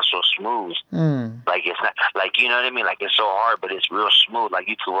it sounds so smooth. Like, it's not, like, you know what I mean? Like, it's so hard, but it's real smooth. Like,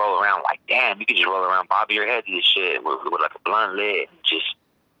 you can roll around, like, damn, you can just roll around, bob your head to this shit with like a blunt lit, and just,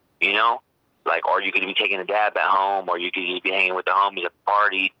 you know? Like, or you could be taking a dab at home, or you could just be hanging with the homies at the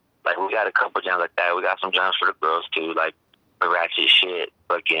party. Like, we got a couple jams like that. We got some jams for the girls, too, like, ratchet shit,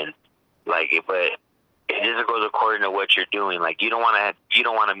 fucking. Like, but it just goes according to what you're doing. Like, you don't want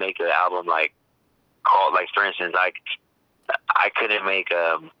to make an album like called, like, for instance, like, I couldn't make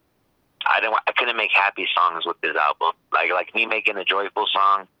I couldn't make happy songs with this album. Like me making a joyful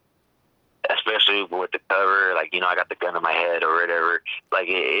song, especially with the cover, like, you know, I got the gun in my head or whatever. Like,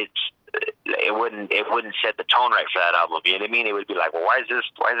 it wouldn't set the tone right for that album. You know what I mean? It would be like, well, why is there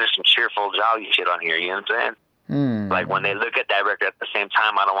some cheerful, jolly shit on here? You know what I'm saying? Like, when they look at that record at the same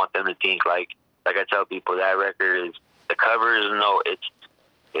time, I don't want them to think, like I tell people, that record is, the cover is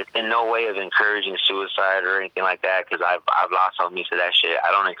it's in no way of encouraging suicide or anything like that, because I've lost homies to that shit.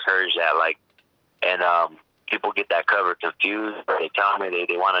 I don't encourage that. Like, and people get that cover confused, but they tell me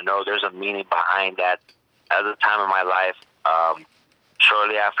they want to know there's a meaning behind that. At the time of my life,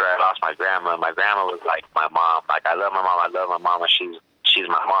 shortly after I lost my grandma was like my mom. Like, I love my mom, I love my mama, she's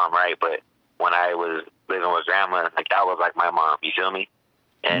my mom, right? But when I was living with grandma, like, that was like my mom, you feel me?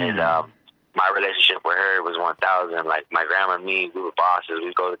 And my relationship with her was 1,000. Like, my grandma and me, we were bosses.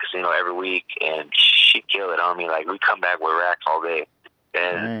 We'd go to the casino every week, and she'd kill it on me. Like, we'd come back with racks all day.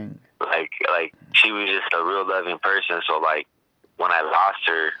 And like she was just a real loving person. So, like, when I lost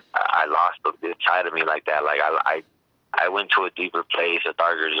her, I lost a good side of me like that. Like, I went to a deeper place, a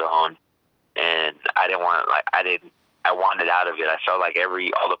darker zone, and I wanted out of it. I felt like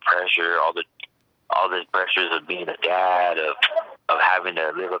all the pressure, all the pressures of being a dad, of having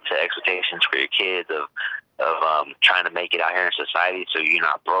to live up to expectations for your kids, of trying to make it out here in society so you're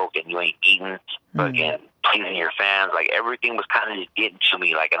not broke and you ain't eating, fucking pleasing your fans. Like, everything was kind of just getting to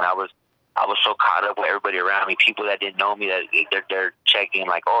me. Like, and I was so caught up with everybody around me, people that didn't know me, that they're checking,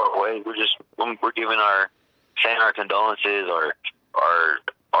 like, oh, wait, we're giving saying our condolences, or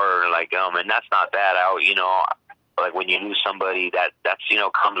like, and that's not bad. You know, like, when you lose somebody, that's, you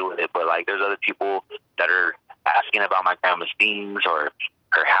know, comes with it. But, like, there's other people that are asking about my grandma's things or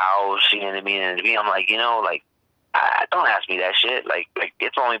her house, you know what I mean? And to me, I'm like, you know, like, don't ask me that shit. Like,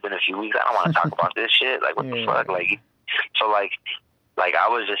 it's only been a few weeks. I don't want to talk about this shit. Like, what the fuck? Like, so, like, I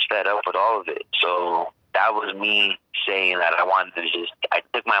was just fed up with all of it. So that was me saying that I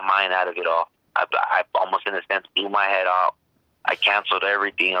took my mind out of it all. I almost, in a sense, blew my head off. I canceled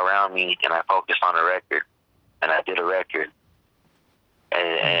everything around me, and I focused on a record. And I did a record.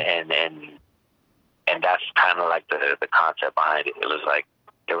 And that's kind of like the concept behind it. It was like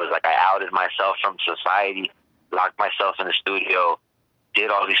I outed myself from society, locked myself in the studio,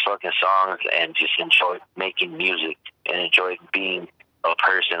 did all these fucking songs, and just enjoyed making music and enjoyed being a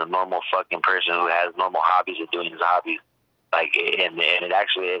person, a normal fucking person who has normal hobbies and doing his hobbies. Like, and it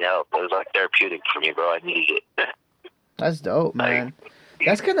helped. It was like therapeutic for me, bro. I needed it. That's dope, man. Like,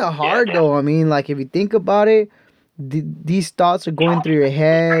 that's kind of hard, though. I mean, like, if you think about it, these thoughts are going through your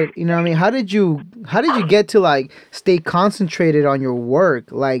head. You know what I mean? How did you get to like stay concentrated on your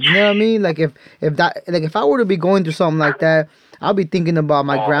work? Like, you know what I mean? Like if I were to be going through something like that, I'll be thinking about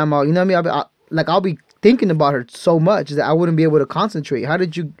my Well, grandma. You know what I mean? I'll be thinking about her so much that I wouldn't be able to concentrate.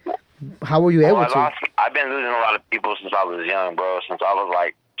 How were you able to? I've been losing a lot of people since I was young, bro. Since I was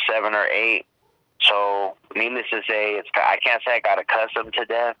like 7 or 8. So, needless to say, I can't say I got accustomed to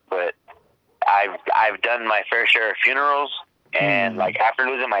death, but I've done my fair share of funerals. And like after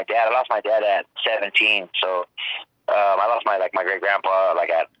losing my dad, I lost my dad at 17. So I lost my great grandpa like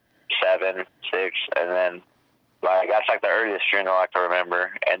at 7, 6, and then like that's like the earliest funeral I can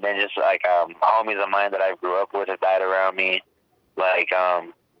remember. And then just like homies of mine that I grew up with have died around me. Like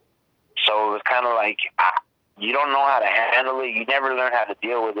so it was kind of like you don't know how to handle it. You never learn how to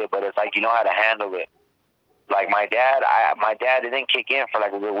deal with it, but it's like you know how to handle it. Like my dad didn't kick in for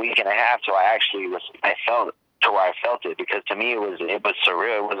like a good week and a half, so I felt it to where I felt it, because to me it was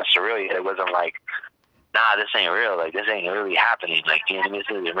surreal. It wasn't surreal yet. It wasn't like, nah, this ain't real. Like this ain't really happening. Like, you know what I mean?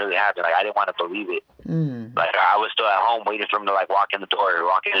 This isn't really happening. Like I didn't want to believe it. Like I was still at home waiting for him to like walk in the door or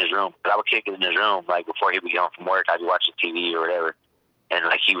walk in his room. But I would kick it in his room like before he would get home from work. I'd be watching TV or whatever, and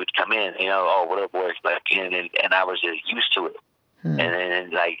like he would come in, you know, oh, what up, boys? Like, and I was just used to it. And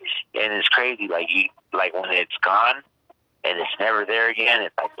then like, and it's crazy. Like like when it's gone and it's never there again,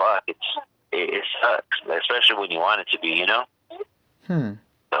 it's like fuck. It sucks, especially when you want it to be, you know.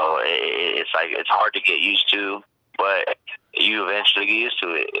 So it's like it's hard to get used to, but you eventually get used to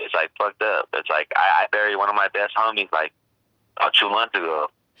it. It's like fucked up. It's like I buried one of my best homies like 2 months ago,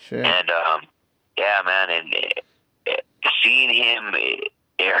 and yeah, man, and seeing him, it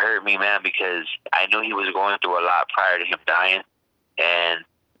hurt me, man, because I knew he was going through a lot prior to him dying, and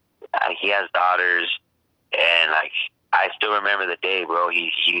he has daughters, and like I still remember the day, bro.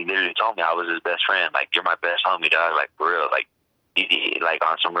 He literally told me I was his best friend. Like, you're my best homie, dog. Like, for real. Like, he like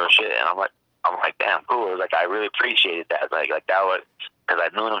on some real shit. And I'm like, damn, cool. It was like I really appreciated that. Like that was because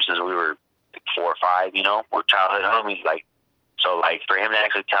I've known him since we were like 4 or 5. You know, we're childhood homies. Like, so like for him to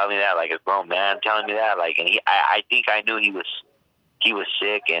actually tell me that, like a grown man telling me that, like, and I think I knew he was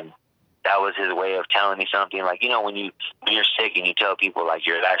sick, and that was his way of telling me something. Like, you know, when you're sick and you tell people like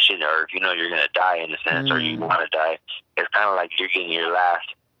you're that shit, or if you know you're gonna die in a sense, or you want to die, it's kind of like you're getting your last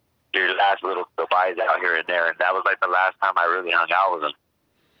little goodbyes out here and there. And that was like the last time I really hung out with him.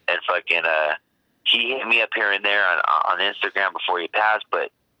 And fucking he hit me up here and there on Instagram before he passed,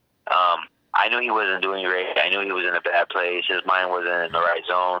 but I knew he wasn't doing great. I knew he was in a bad place. His mind wasn't in the right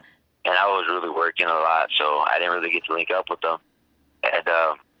zone, and I was really working a lot, so I didn't really get to link up with him. And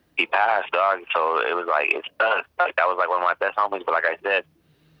he passed, dog. So it was like, it's done. Like, that was like one of my best homies. But like I said,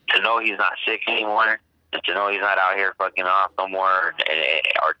 to know he's not sick anymore, and to know he's not out here fucking off no more,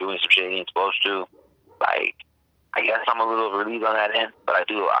 or doing some shit he ain't supposed to, like, I guess I'm a little relieved on that end. But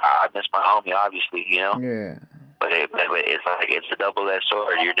I miss my homie, obviously, you know? Yeah. But it's like, it's a double-edged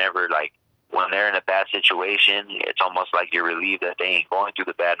sword. You're never like, when they're in a bad situation, it's almost like you're relieved that they ain't going through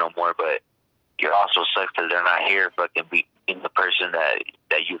the bad no more, but you're also sucked because they're not here fucking being the person that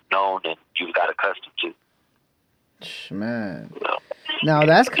you've known and you've got accustomed to. Man. Now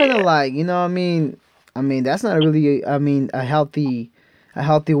that's kind of like, you know what I mean? I mean, that's not really, I mean, a healthy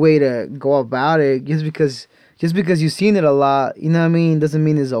way to go about it. Just because you've seen it a lot, you know what I mean, doesn't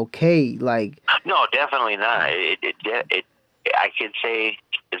mean it's okay. Like, no, definitely not. It I could say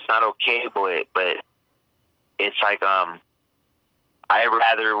it's not okay, but it's like I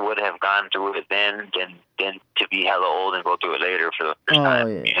rather would have gone through it then than to be hella old and go through it later for the first time.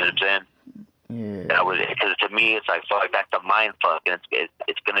 Yeah. You know what I'm saying? Yeah. That was, because to me it's like, fuck, that's a mind fuck, and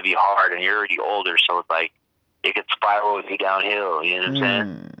it's gonna be hard, and you're already older, so it's like it could spiral you downhill. You know what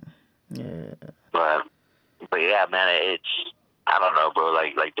I'm saying? Yeah. But yeah, man, I don't know, bro.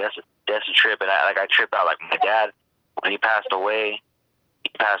 Like that's a trip, and I trip out. Like my dad, when he passed away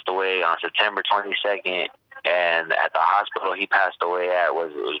on September 22nd, and at the hospital he passed away at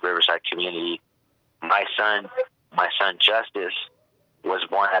was Riverside Community. My son Justice was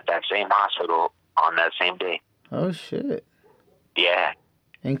born at that same hospital on that same day. Oh shit. Yeah.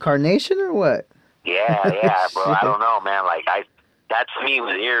 Incarnation or what? Yeah, bro. I don't know, man. Like that to me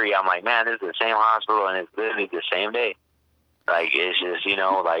was eerie. I'm like, man, this is the same hospital, and it's literally the same day. Like, it's just, you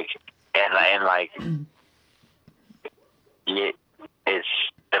know, like, and like, and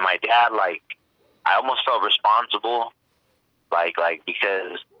my dad, like, I almost felt responsible, like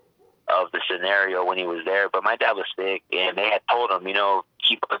because of the scenario when he was there. But my dad was sick, and they had told him, you know,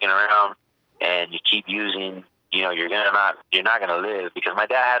 keep looking around, and you keep using, you know, you're not gonna live, because my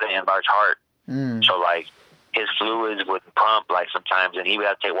dad had an enlarged heart. So like, his fluids would pump like sometimes, and he would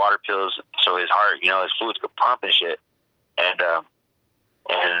have to take water pills so his heart, his fluids could pump and shit. And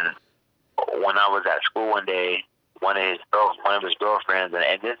when I was at school one day, one of his girlfriends,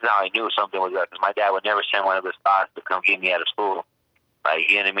 and this is how I knew something was up, because my dad would never send one of his thoughts to come get me out of school. Like,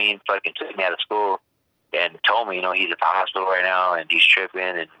 you know what I mean? Fucking took me out of school and told me, he's at the hospital right now and he's tripping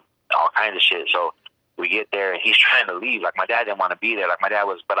and all kinds of shit. So we get there and he's trying to leave. Like, my dad didn't want to be there. Like, my dad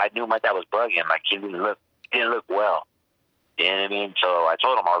was, but I knew my dad was bugging. Like, he didn't look well. You know what I mean? So I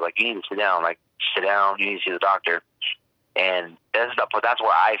told him, I was like, you need to sit down. Like, sit down. You need to see the doctor. And that's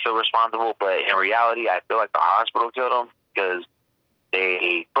where I feel responsible. But in reality, I feel like the hospital killed him because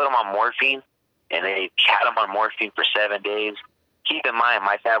they put him on morphine and they had him on morphine for 7 days. Keep in mind,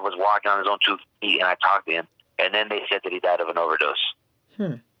 my dad was walking on his own 2 feet, and I talked to him, and then they said that he died of an overdose.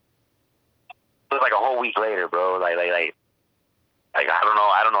 It was like a whole week later, bro. Like I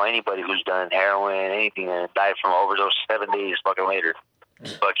don't know anybody who's done heroin, anything, and died from overdose 7 days fucking later.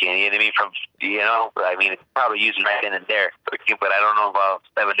 Fucking, you know what I mean? It's probably used right then and there, but I don't know about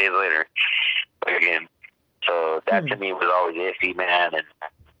 7 days later. Again, so that to me was always iffy, man, and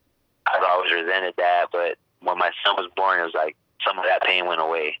I've always resented that. But when my son was born, it was like some of that pain went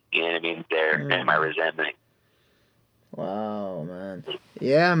away. You know what I mean? There, and my resentment. Wow, man.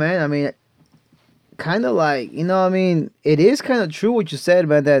 Yeah, man. I mean, kind of like, it is kind of true what you said,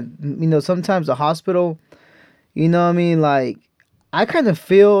 man, that, sometimes the hospital, like, I kind of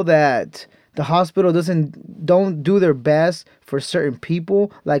feel that the hospital don't do their best for certain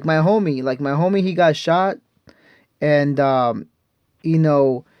people. Like my homie, he got shot, and,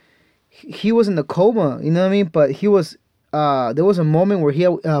 he was in the coma, you know what I mean? But he was, there was a moment where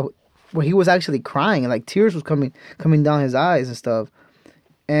he was actually crying, and like tears was coming down his eyes and stuff.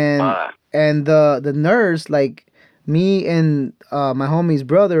 And the nurse, like me and my homie's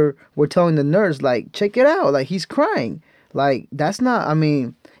brother were telling the nurse, like, check it out, like he's crying. Like, that's not, I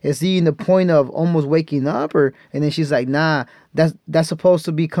mean, is he in the point of almost waking up? And then she's like, nah, that's supposed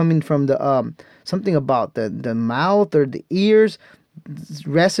to be coming from the something about the mouth or the ears,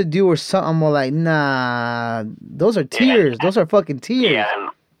 residue or something. I'm like, nah, those are tears. Those are fucking tears. Yeah,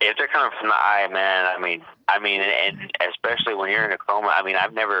 if they're coming from the eye, man, I mean, and especially when you're in a coma. I mean,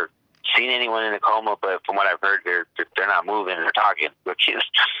 I've never seen anyone in a coma, but from what I've heard, they're not moving, they're talking, which is,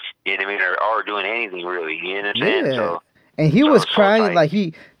 you know what I mean, or doing anything really. You know what I'm saying? So, and he was crying, like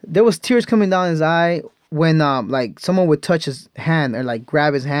there was tears coming down his eye when like someone would touch his hand or like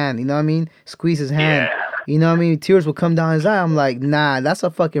grab his hand, you know what I mean? Squeeze his hand. Yeah. You know what I mean? Tears would come down his eye. I'm like, nah, that's a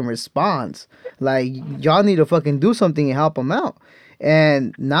fucking response. Like, y'all need to fucking do something and help him out.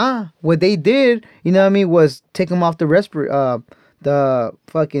 And nah, what they did, you know what I mean, was take him off the the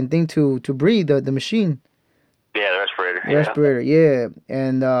fucking thing to breathe, the machine. Yeah, the respirator. Respirator, yeah.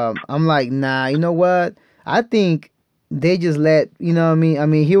 And I'm like, nah, you know what? I think they just let, you know what I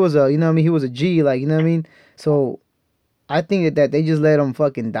mean, he was he was a G, like, you know what I mean? So I think that they just let him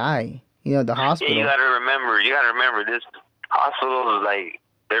fucking die, the hospital. Yeah, you gotta remember this hospital is like,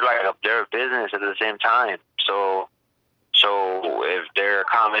 they're a business at the same time. So if they're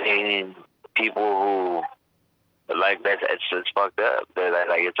accommodating people who, like, it's fucked up.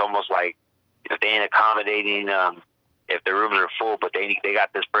 Like, it's almost like if they ain't accommodating, if the rooms are full, but they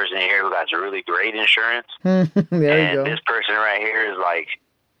got this person here who got really great insurance, there you go. This person right here is like,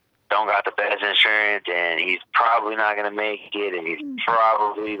 don't got the best insurance, and he's probably not gonna make it, and he's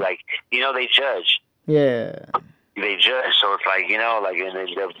probably like, they judge. Yeah. They judge, so it's like,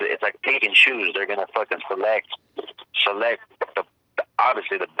 it's like pick and choose. They're gonna fucking select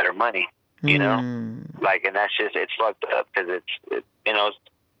obviously the better money, like, and that's just, it's fucked up because you're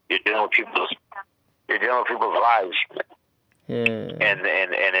dealing with people's lives. Yeah. And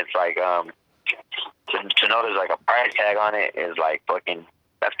it's like, to know there's like a price tag on it is like fucking,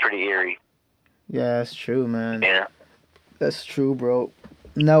 that's pretty eerie. Yeah, that's true, man. Yeah. That's true, bro.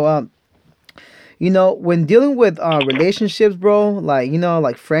 No, when dealing with relationships, bro, like,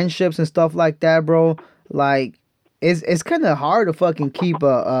 like friendships and stuff like that, bro, like, it's kind of hard to fucking keep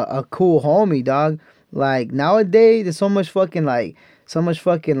a cool homie, dog. Like, nowadays, there's so much fucking, like,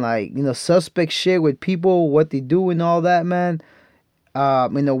 suspect shit with people, what they do and all that, man.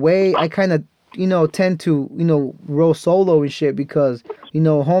 In a way, I kind of, tend to, roll solo and shit because,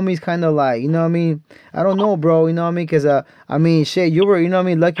 homies kind of like, you know what I mean? I don't know, bro, you know what I mean? Because, shit, you were,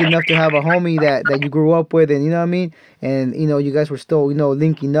 lucky enough to have a homie that you grew up with and, you know what I mean? And, you guys were still,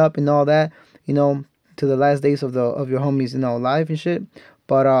 linking up and all that, to the last days of your homies, life and shit.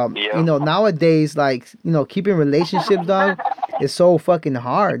 But, nowadays, like, keeping relationships, dog, is so fucking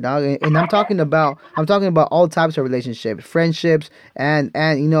hard, dog. And I'm talking about all types of relationships, friendships, and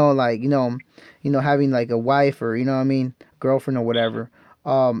having like a wife or what I mean, girlfriend or whatever.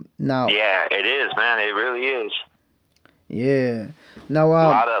 Now, Yeah, it is, man. It really is. yeah. Now,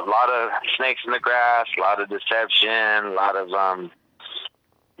 Lot of snakes in the grass, a lot of deception, lot of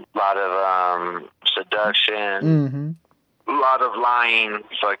seduction, mm-hmm. a lot of lying,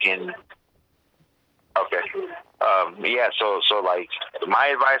 fucking. Okay. Yeah. So like, my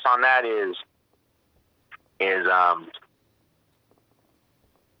advice on that is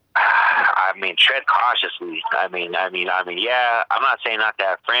I mean, tread cautiously. I mean, yeah. I'm not saying not to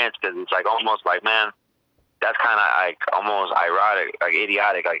have friends because it's like almost like, man, that's kind of like almost ironic, like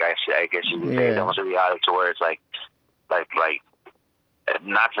idiotic. Like I guess you would say it's almost idiotic to where it's like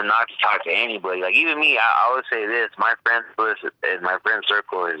not to talk to anybody. Like even me, I always say this: my friend list and my friend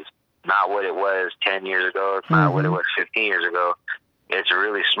circle is not what it was 10 years ago. It's not what it was 15 years ago. It's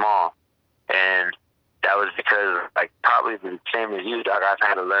really small, and that was because, like, probably the same as you, Doc. I've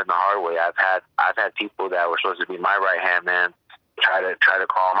had to learn the hard way. I've had people that were supposed to be my right hand man try to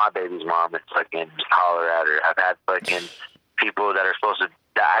call my baby's mom and fucking holler at her. I've had fucking people that are supposed to.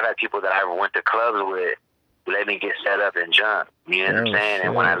 I've had people that I went to clubs with let me get set up and jump. You know what I'm saying? Shit.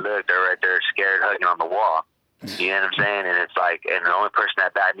 And when I look, they're right there scared, hugging on the wall. You know what I'm saying? And it's like, and the only person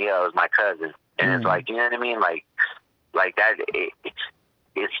that backed me up was my cousin. And it's like, you know what I mean? Like that.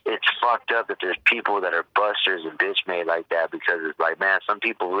 It's fucked up that there's people that are busters and bitch made like that, because it's like, man, some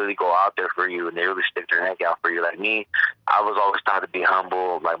people really go out there for you and they really stick their neck out for you. Like me, I was always taught to be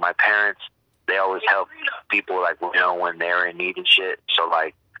humble. Like my parents, they always helped people, like, you know, when they're in need and shit. So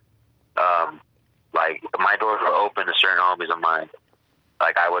like my doors were open to certain homies of mine.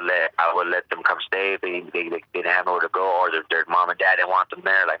 Like I would let them come stay if they didn't have nowhere to go, or their mom and dad didn't want them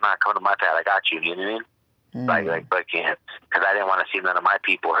there. Like, nah, come to my pad, I got you. You know what I mean? Like fucking, because I didn't want to see none of my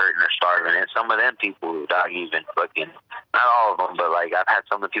people hurting or starving. And some of them people, dog, even fucking, not all of them, but like I've had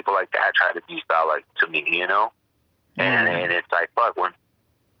some of the people like that try to be style like to me, you know. And it's like, fuck, when,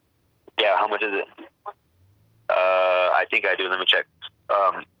 yeah, how much is it? I think I do. Let me check.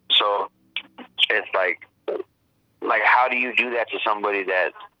 So it's like how do you do that to somebody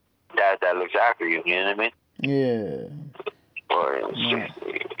that looks after you? You know what I mean? Yeah.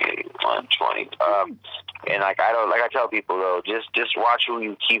 120. And like I tell people though, just watch who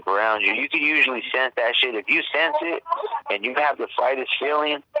you keep around you. You can usually sense that shit. If you sense it and you have the slightest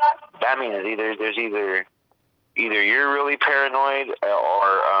feeling, that means either you're really paranoid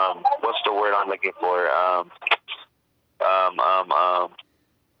or what's the word I'm looking for?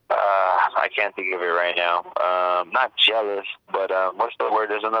 I can't think of it right now. Not jealous, but what's the word?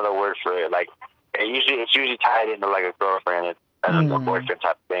 There's another word for it. Like it's usually tied into like a girlfriend and a boyfriend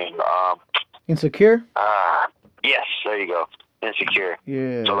type of thing. Insecure? Yes, there you go. Insecure.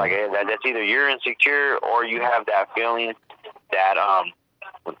 Yeah. So like that's either you're insecure or you have that feeling that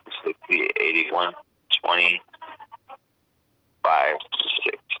 81, 20, 5,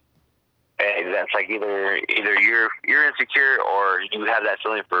 6. And that's like either you're insecure or you have that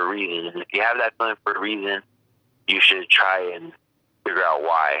feeling for a reason. And if you have that feeling for a reason, you should try and figure out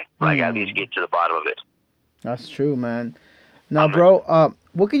why. Like at least get to the bottom of it. That's true, man. Now, bro,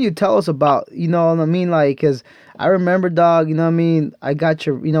 what can you tell us about, you know what I mean? Like, cause I remember, dog, you know what I mean? I got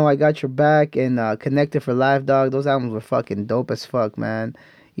your back and Connected for Life, dog. Those albums were fucking dope as fuck, man.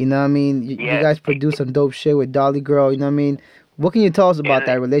 You know what I mean? You guys produced some dope shit with Dolly Girl, you know what I mean? What can you tell us about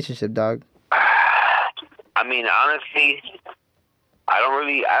that relationship, dog? I mean, honestly, I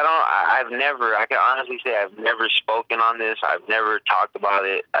can honestly say I've never spoken on this. I've never talked about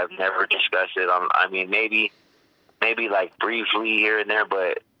it. I've never discussed it. I mean, maybe like briefly here and there,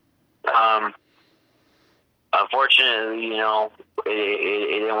 but unfortunately, you know,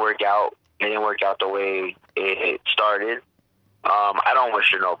 it didn't work out. It didn't work out the way it started. I don't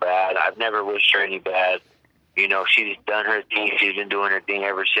wish her no bad. I've never wished her any bad. You know, she's done her thing. She's been doing her thing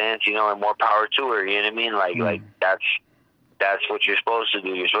ever since, you know, and more power to her. You know what I mean? Like that's what you're supposed to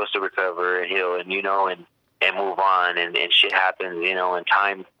do. You're supposed to recover and heal and, you know, and move on and shit happens, you know, and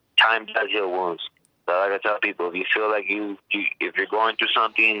time does heal wounds. So like I tell people, if you feel like if you're going through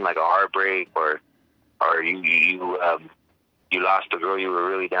something like a heartbreak or you lost the girl you were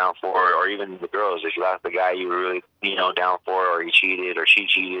really down for, or even the girls, if you lost the guy you were really, you know, down for, or he cheated or she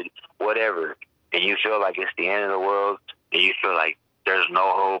cheated, whatever, and you feel like it's the end of the world, and you feel like there's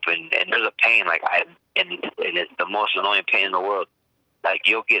no hope, and there's a pain, and it's the most annoying pain in the world. Like,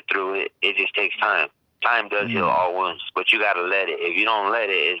 you'll get through it. It just takes time. Time does heal all wounds, but you gotta let it. If you don't let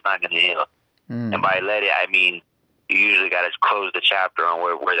it, it's not gonna heal. And by let it, I mean you usually gotta close the chapter on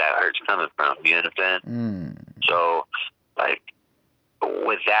where that hurt's coming from. You know what I'm saying? So like,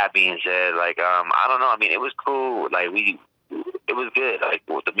 with that being said, like, I don't know. I mean, it was cool. Like, it was good. Like,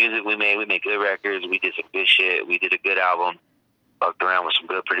 with the music we made good records. We did some good shit. We did a good album. Fucked around with some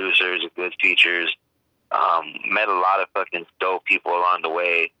good producers and good features. Met a lot of fucking dope people along the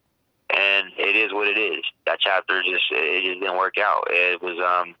way. And it is what it is. That chapter just didn't work out. It was,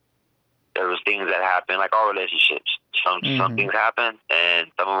 there was things that happened, like all relationships. Some things happen,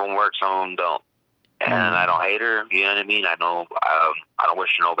 and some of them work, some of them don't. And I don't hate her, you know what I mean? I know, I don't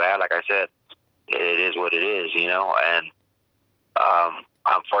wish her no bad. Like I said, it is what it is, you know. And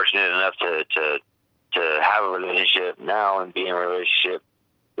I'm fortunate enough to have a relationship now and be in a relationship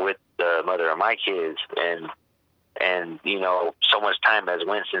with the mother of my kids, and you know, so much time has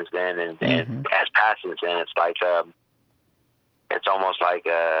went since then, and has passed since then. It's like it's almost like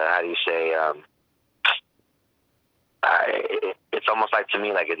how do you say? It's almost like, to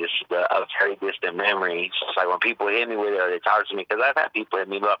me, like it's a very distant memory. So it's like when people hit me with it or they talk to me, because I've had people hit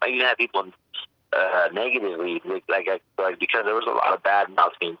me up. I even had people negatively, like because there was a lot of bad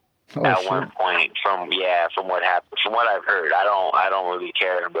mouthing at one point from what happened, from what I've heard. I don't really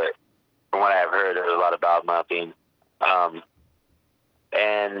care, but from what I've heard, there was a lot of bad mouthing.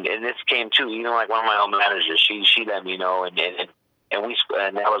 And this came too, you know, like one of my own managers, she let me know, and that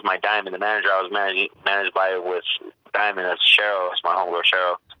was my Diamond, the manager I was managed by with Diamond. That's Cheryl. That's my homegirl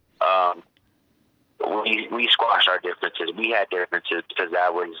Cheryl. We squashed our differences. We had differences because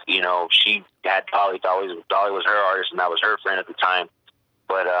that was, you know, she had Dolly. Dolly was her artist, and that was her friend at the time.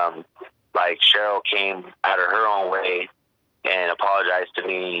 But like Cheryl came out of her own way and apologized to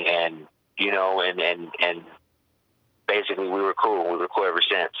me, and you know, and basically we were cool. We were cool ever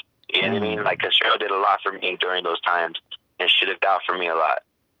since. You know what I mean? Like, cause Cheryl did a lot for me during those times, and she looked out for me a lot.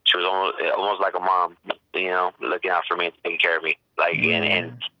 She was almost like a mom, you know, looking out for me and taking care of me. Like,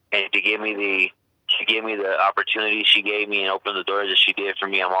 and to give me the opportunity she gave me and open the doors that she did for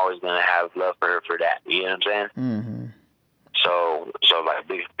me, I'm always gonna have love for her for that. You know what I'm saying? So like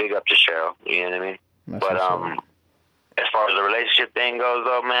big up to Cheryl. You know what I mean? But as far as the relationship thing goes,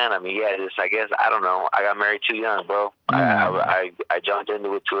 though, man, I mean, yeah, just, I guess, I don't know. I got married too young, bro. I jumped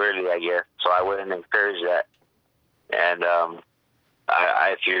into it too early, I guess. So I wouldn't encourage that. And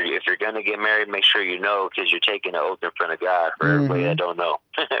if you're gonna get married, make sure you know, because you're taking an oath in front of God. For everybody that don't know.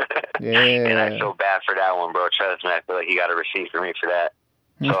 Yeah. And I feel bad for that one, bro. Trust me, I feel like you got a receipt for me for that.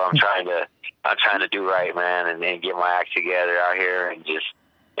 So I'm trying to do right, man, and then get my act together out here and just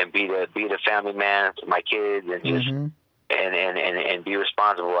be the family man to my kids, and just and be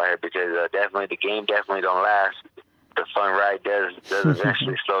responsible out here, because definitely the game definitely don't last. The fun ride does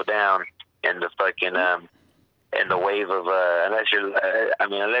eventually slow down, and the fucking and the wave of unless you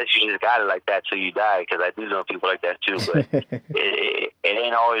just got it like that till you die, because I do know people like that too, but it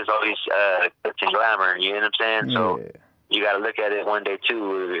ain't always glitz and glamour, you know what I'm saying? So you got to look at it one day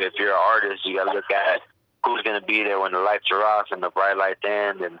too. If you're an artist, you got to look at who's going to be there when the lights are off and the bright lights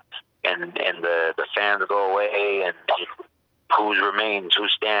end, and the fans go away, and who remains, who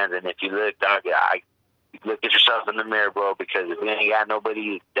stands. And if you look, dog, look at yourself in the mirror, bro, because if you ain't got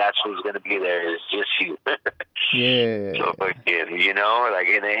nobody, that's who's going to be there. It's just you. Yeah. So, you know, like,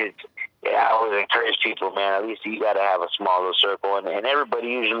 I always encourage people, man, at least you got to have a small little circle. And everybody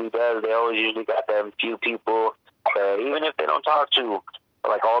usually does. They always usually got them few people, even if they don't talk to,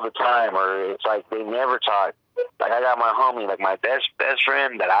 like, all the time, or it's like they never talk. Like, I got my homie, like, my best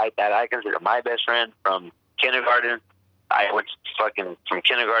friend that I consider my best friend from kindergarten. I went fucking from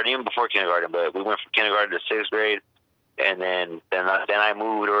kindergarten, even before kindergarten, but we went from kindergarten to 6th grade, and then I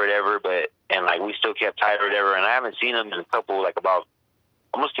moved or whatever, and like we still kept tight or whatever, and I haven't seen him in a couple, like, about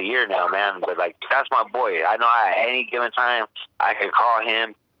almost a year now, man. But like, that's my boy. I know at any given time I could call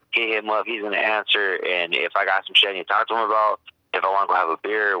him, hit him up, he's gonna answer, and if I got some shit I need to talk to him about, if I want to go have a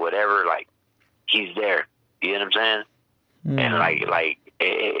beer or whatever, like, he's there. You know what I'm saying? And like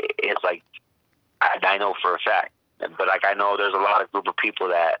it's like I know for a fact. But like, I know there's a lot of group of people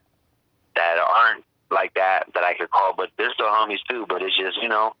that aren't like that I could call, but they're still homies too. But it's just, you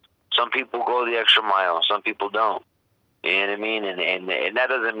know, some people go the extra mile, some people don't. You know what I mean? And that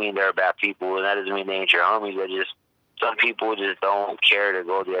doesn't mean they're bad people, and that doesn't mean they ain't your homies. They're just, some people just don't care to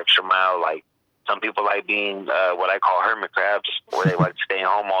go the extra mile. Like, some people like being what I call hermit crabs, where they like staying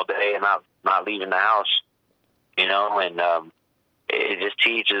home all day and not leaving the house. You know, and it just to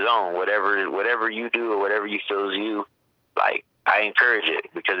each his own. Whatever you do or whatever you feel is you, like, I encourage it,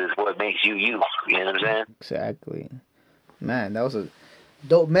 because it's what makes you you. You know what I'm saying? Exactly. Man, that was a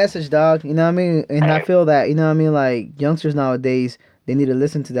dope message, dog. You know what I mean? And I feel that, you know what I mean, like, youngsters nowadays, they need to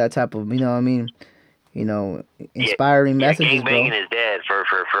listen to that type of, you know what I mean, inspiring messages, gang bro. banging is dead for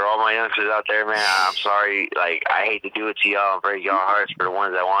all my youngsters out there, man. I'm sorry, like I hate to do it to y'all and break y'all hearts for the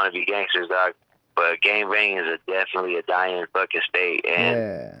ones that want to be gangsters, dog. But gang banging is definitely a dying fucking state,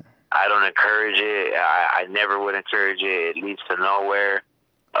 and I don't encourage it. I never would encourage it. It leads to nowhere.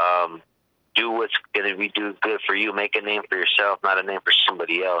 Do what's gonna be do good for you. Make a name for yourself, not a name for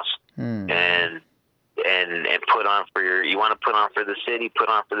somebody else. And put on for you want to put on for the city, put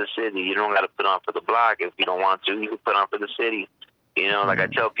on for the city. You don't got to put on for the block if you don't want to. You can put on for the city. Like I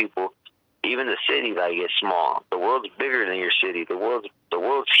tell people, even the city, like, it's small. The world's bigger than your city. The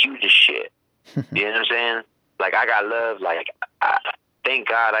world's huge as shit. You know what I'm saying? Like, I got love. Like, thank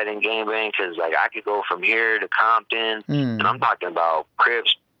God I didn't gangbang, because, like, I could go from here to Compton, and I'm talking about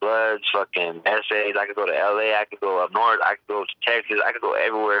Crips, Bloods, fucking essays. I could go to LA. I could go up north. I could go to Texas. I could go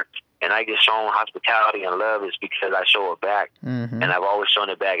everywhere. And I get shown hospitality and love is because I show it back. And I've always shown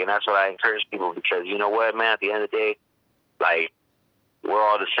it back. And that's what I encourage people, because you know what, man, at the end of the day, like, we're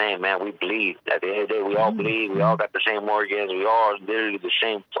all the same, man. We bleed. At the end of the day, we all bleed. We all got the same organs. We all literally the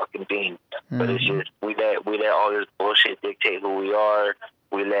same fucking being. But it's just, we let all this bullshit dictate who we are.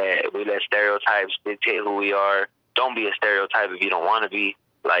 We let stereotypes dictate who we are. Don't be a stereotype if you don't want to be.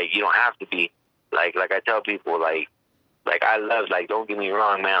 Like, you don't have to be. Like I tell people, like I love, like, don't get me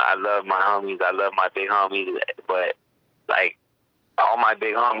wrong, man. I love my homies. I love my big homies. But, like, all my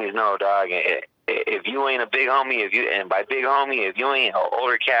big homies know, dog. If you ain't a big homie, and by big homie, if you ain't an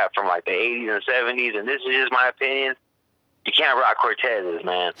older cat from, like, the 80s and 70s, and this is just my opinion, you can't rock Cortezes,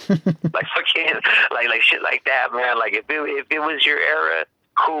 man. Like, fucking, like shit like that, man. Like, if it was your era,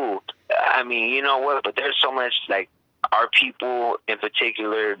 cool. I mean, you know what? But there's so much, like, our people in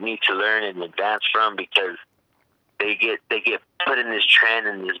particular need to learn and advance from, because they get put in this trend,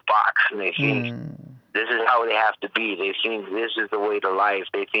 in this box, and they think this is how they have to be. They think this is the way to life.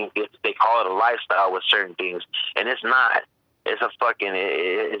 They think they call it a lifestyle with certain things, and it's not. It's a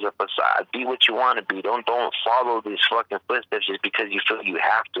facade. Be what you want to be. Don't follow these fucking footsteps just because you feel you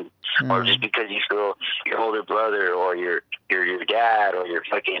have to, or just because you feel your older brother or your dad or your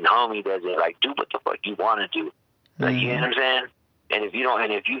fucking homie does it. Like, do what the fuck you want to do. Like, you know what I'm saying? And if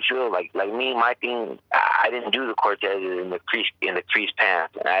you feel like me, my thing, I didn't do the Cortezes in the crease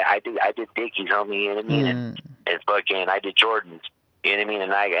pants. And I did Dickies, homie, you know what I mean? And fucking, I did Jordans, you know what I mean?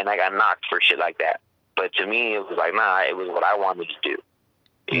 And I got knocked for shit like that. But to me, it was like, nah, it was what I wanted to do.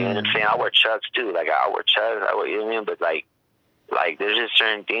 You know what I'm saying? I wear Chucks too. Like, I wear Chucks, you know what I mean? But like there's just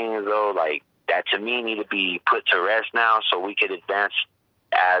certain things though, like, that to me need to be put to rest now, so we could advance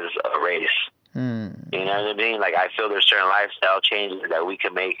as a race. You know what I mean? Like, I feel there's certain lifestyle changes that we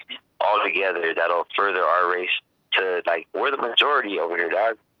can make all together that'll further our race to, like, we're the majority over here,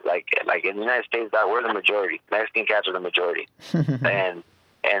 dog. Like in the United States, dog, we're the majority. Mexican cats are the majority. and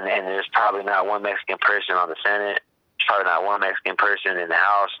there's probably not one Mexican person on the Senate. There's probably not one Mexican person in the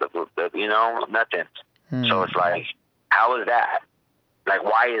House. You know, nothing. So it's like, how is that? Like,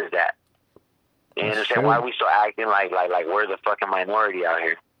 why is that? You understand? Why are we still acting like we're the fucking minority out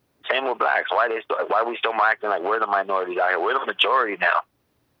here? Same with blacks. Why we still acting like we're the minority out here? We're the majority now,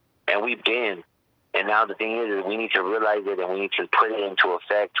 and we've been. And now the thing is we need to realize it, and we need to put it into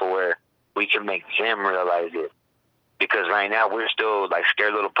effect to where we can make them realize it. Because right now we're still like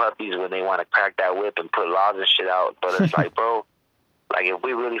scared little puppies when they want to crack that whip and put laws and shit out. But it's like, bro, like, if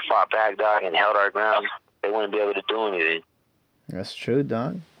we really fought back, dog, and held our ground, they wouldn't be able to do anything. That's true,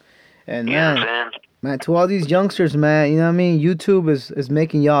 dog. And you know what I'm saying? Man, to all these youngsters, man, you know what I mean? YouTube is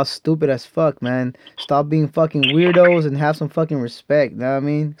making y'all stupid as fuck, man. Stop being fucking weirdos and have some fucking respect, you know what I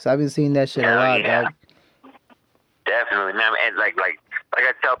mean? Because I've been seeing that shit a lot, dog. Definitely, man. And like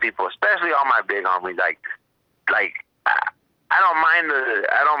I tell people, especially all my big homies, like I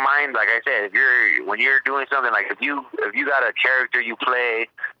don't mind, like I said, when you're doing something, like if you got a character you play,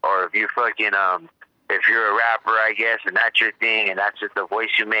 or if you fucking if you're a rapper, I guess, and that's your thing, and that's just the voice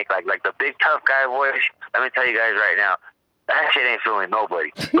you make, like the big tough guy voice, let me tell you guys right now, that shit ain't fooling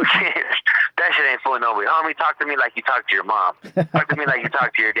nobody. That shit ain't fooling nobody. Homie, talk to me like you talk to your mom. Talk to me like you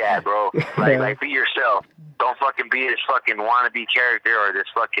talk to your dad, bro. Like be yourself. Don't fucking be this fucking wannabe character, or this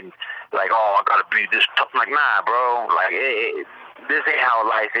fucking, like, oh, I gotta be this tough. Like, nah, bro. Like, this ain't how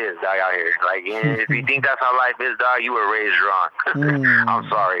life is, dog, out here. Like, if you think that's how life is, dog, you were raised wrong. I'm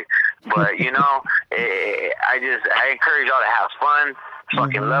sorry. But, you know, I encourage y'all to have fun.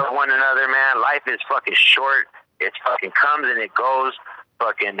 Fucking love one another, man. Life is fucking short. It fucking comes and it goes.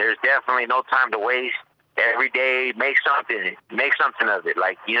 Fucking, there's definitely no time to waste. Every day, make something of it.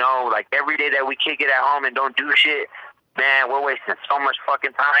 Like, you know, like every day that we kick it at home and don't do shit, man, we're wasting so much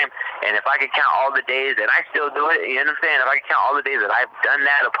fucking time. And if I could count all the days, and I still do it, you know what I'm saying? If I could count all the days that I've done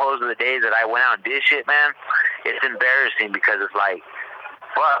that opposed to the days that I went out and did shit, man, it's embarrassing because it's like,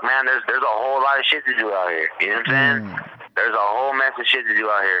 fuck, man, there's a whole lot of shit to do out here. You know what I'm saying? There's a whole mess of shit to do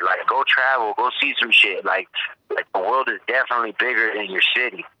out here. Like, go travel, go see some shit. Like the world is definitely bigger than your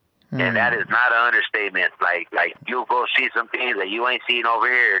city. And that is not an understatement. Like you'll go see some things that you ain't seen over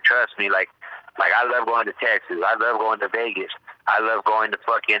here. Trust me. Like I love going to Texas. I love going to Vegas. I love going to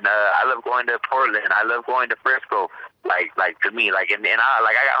fucking. I love going to Portland. I love going to Frisco. Like to me, like and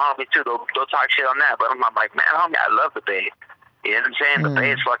I got homies too. They'll talk shit on that, but I'm like, man, homie, I love the Bay. You know what I'm saying? The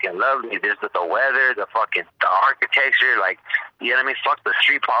Bay is fucking lovely. There's the weather, the architecture, like, you know what I mean? Fuck the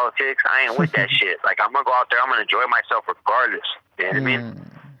street politics. I ain't with that shit. Like, I'm gonna go out there. I'm gonna enjoy myself regardless. You know what I mean?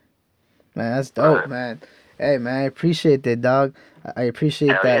 Man, that's dope, man. Hey, man, I appreciate that, dog. I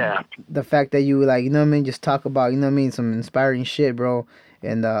appreciate that. Yeah. The fact that you, like, you know what I mean, just talk about, you know what I mean, some inspiring shit, bro.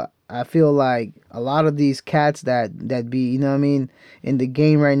 And I feel like a lot of these cats that be, you know what I mean, in the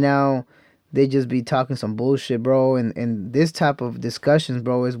game right now, they just be talking some bullshit, bro. And this type of discussions,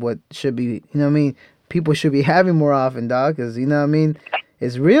 bro, is what should be, you know what I mean, people should be having more often, dog, because, you know what I mean,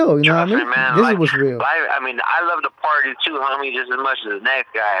 it's real, you know what I mean? Man, this is what's real. I mean, I love to party too, homie, just as much as the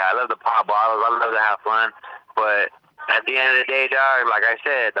next guy. I love to pop bottles. I love to have fun. But at the end of the day, dog, like I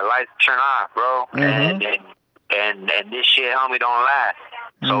said, the lights turn off, bro. And this shit, homie, don't last.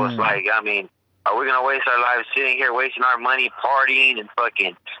 So it's like, I mean, are we gonna waste our lives sitting here, wasting our money, partying, and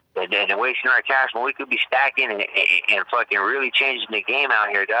fucking, and wasting our cash when we could be stacking and fucking really changing the game out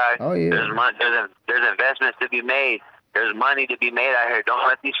here, dog? Oh yeah. There's investments to be made. There's money to be made out here. Don't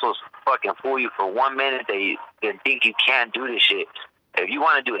let these fools fucking fool you for 1 minute that think you can't do this shit. If you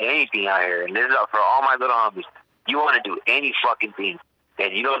want to do anything out here, and this is for all my little homies, you want to do any fucking thing,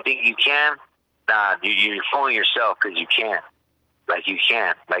 and you don't think you can, nah, you're fooling yourself because you can. Like, you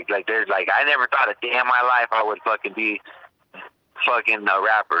can. Like there's, like, I never thought a day in my life I would fucking be fucking a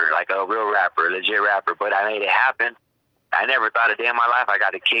rapper, like a real rapper, a legit rapper, but I made it happen. I never thought a day in my life I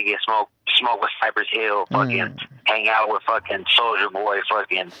got to kick it, smoke with Cypress Hill, fucking hang out with fucking Soulja Boy,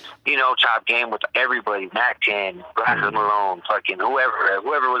 fucking, you know, chop game with everybody, Mac 10, Glasses Malone, fucking whoever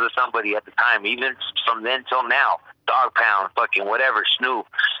was a somebody at the time, even from then till now, Dog Pound, fucking whatever, Snoop.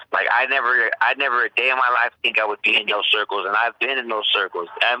 Like, I never a day in my life think I would be in those circles, and I've been in those circles.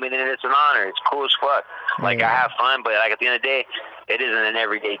 I mean, and it's an honor. It's cool as fuck. Like, I have fun, but like at the end of the day, it isn't an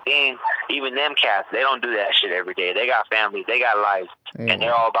everyday thing. Even them cats, they don't do that shit every day. They got families, they got lives, and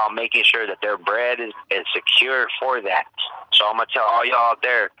they're all about making sure that their bread is secure for that. So I'm gonna tell all y'all out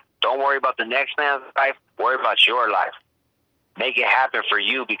there, don't worry about the next man's life, worry about your life. Make it happen for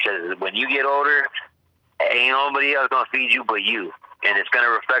you, because when you get older, ain't nobody else gonna feed you but you. And it's going to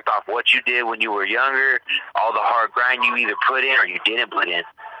reflect off what you did when you were younger, all the hard grind you either put in or you didn't put in.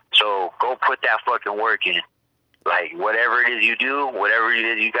 So go put that fucking work in. Like, whatever it is you do, whatever it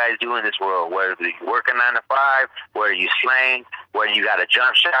is you guys do in this world, whether you work a 9 to 5, whether you slang, whether you got a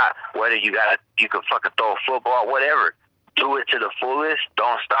jump shot, whether you can fucking throw a football, whatever. Do it to the fullest.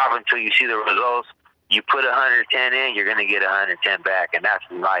 Don't stop until you see the results. You put 110 in, you're going to get 110 back. And that's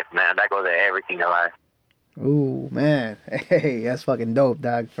life, man. That goes to everything in life. Ooh, man. Hey, that's fucking dope,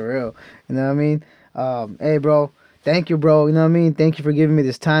 dog, for real. You know what I mean? Hey, bro. Thank you, bro. You know what I mean? Thank you for giving me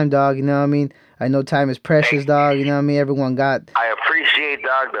this time, dog. You know what I mean? I know time is precious, dog. You know what I mean? Everyone got... I appreciate,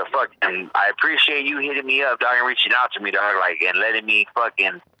 dog, I appreciate you hitting me up, dog, and reaching out to me, dog, like, and letting me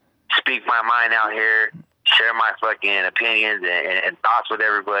fucking speak my mind out here, share my fucking opinions and thoughts with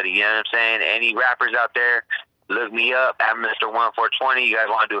everybody. You know what I'm saying? Any rappers out there, look me up at Mr. 1420. You guys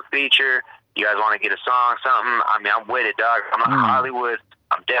want to do a feature? You guys want to get a song, something? I mean, I'm with it, dog. I'm not Hollywood.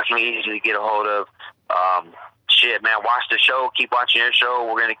 I'm definitely easy to get a hold of. Shit, man, watch the show. Keep watching your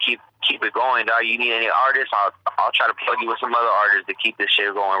show. We're gonna keep it going, dog. You need any artists? I'll try to plug you with some other artists to keep this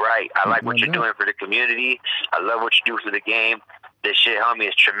shit going right. I like what you're doing for the community. I love what you do for the game. This shit, homie,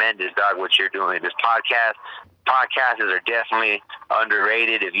 is tremendous, dog. What you're doing. This podcasts are definitely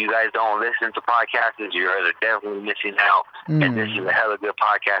underrated. If you guys don't listen to podcasts, you're definitely missing out. And this is a hella good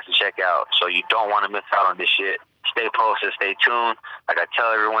podcast to check out. So you don't want to miss out on this shit. Stay posted, stay tuned. Like I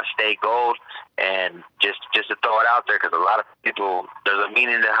tell everyone, stay gold. And just to throw it out there, because a lot of people, there's a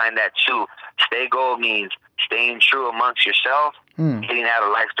meaning behind that too. Stay gold means staying true amongst yourself, getting out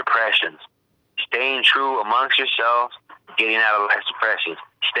of life's depressions. Staying true amongst yourself, getting out of life's depressions.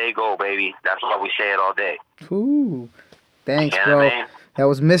 Stay gold, baby. That's why we say it all day. Ooh. Thanks, you know bro. What I mean? That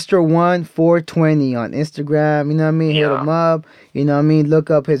was Mr. 1420 on Instagram. You know what I mean? Hit him up. You know what I mean? Look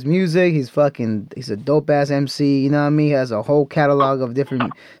up his music. He's a dope ass MC. You know what I mean? He has a whole catalog of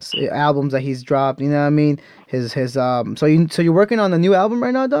different albums that he's dropped. You know what I mean? So you're working on a new album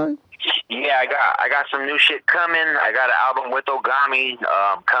right now, dog? Yeah, I got some new shit coming. I got an album with Ogami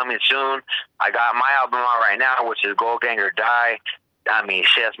coming soon. I got my album out right now, which is Gold Gang or Die. I mean,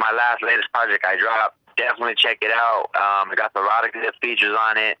 shit, it's my latest project I dropped. Definitely check it out. I got a lot of good features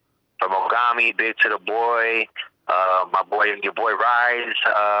on it from Ogami, Big to the Boy, your boy Rise.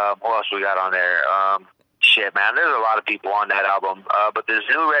 Who else we got on there? Shit, man, there's a lot of people on that album. But this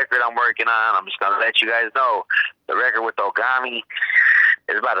new record I'm working on, I'm just gonna let you guys know. The record with Ogami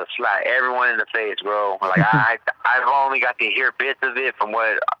is about to slap everyone in the face, bro. Like I've only got to hear bits of it from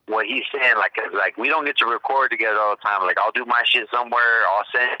what he's saying. Like we don't get to record together all the time. Like I'll do my shit somewhere, I'll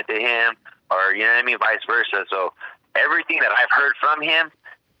send it to him, or you know what I mean, vice versa. So everything that I've heard from him,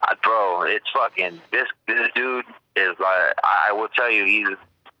 bro, it's fucking this dude is like, I will tell you,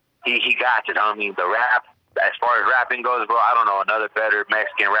 he got it. I mean, the rap, as far as rapping goes, bro, I don't know another better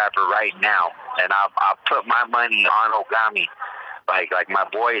Mexican rapper right now, and I'll put my money on Ogami. Like my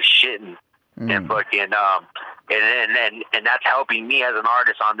boy is shitting, and fucking and that's helping me as an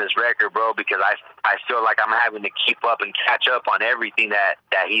artist on this record, bro, because I feel like I'm having to keep up and catch up on everything that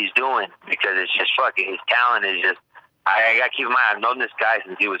he's doing, because it's just fucking, his talent is just, I gotta keep in mind, I've known this guy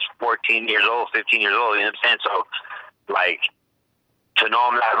since he was 14 years old, 15 years old, you know what I'm saying? So like, to know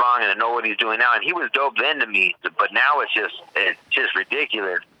him that long and to know what he's doing now, and he was dope then to me, but now it's just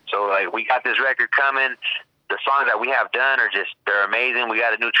ridiculous. So like, we got this record coming. The songs that we have done they're amazing. We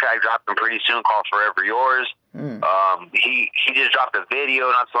got a new track dropping pretty soon called Forever Yours. He just dropped a video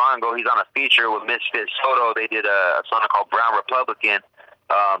not so long ago. He's on a feature with Misfit Soto. They did a song called Brown Republican.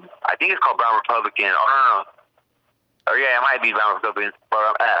 I think it's called Brown Republican. I don't know. Or yeah, it might be Brown Republican,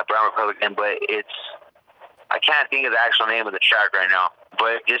 but I can't think of the actual name of the track right now.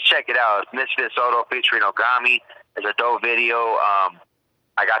 But just check it out. It's Misfit Soto featuring Ogami. It's a dope video.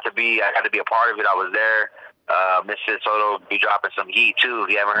 I got to be a part of it. I was there. Misfit Soto be dropping some heat too. If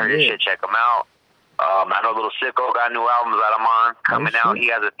you haven't heard his shit, check him out. I know Little Sicko got new albums that I'm on coming out. He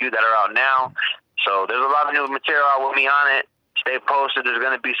has a few that are out now. So there's a lot of new material out with me on it. Stay posted. There's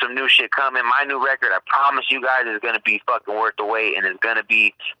gonna be some new shit coming. My new record, I promise you guys, is gonna be fucking worth the wait, and it's gonna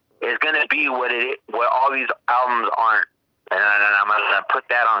be what all these albums aren't. And I'm gonna put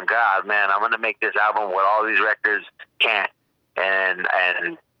that on God, man. I'm gonna make this album what all these records can't. And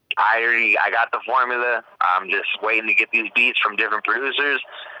I got the formula. I'm just waiting to get these beats from different producers.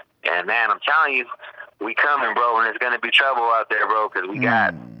 And man, I'm telling you, we coming, bro. And it's gonna be trouble out there, bro, because we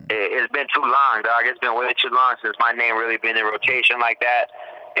got. It's been too long, dog. It's been way too long since my name really been in rotation like that,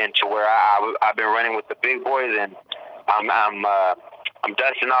 and to where I've been running with the big boys, and I'm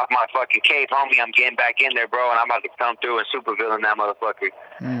dusting off my fucking cape, homie. I'm getting back in there, bro, and I'm about to come through and super villain that motherfucker.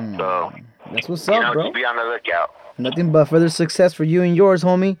 So that's what's up, bro. Just be on the lookout. Nothing but further success for you and yours,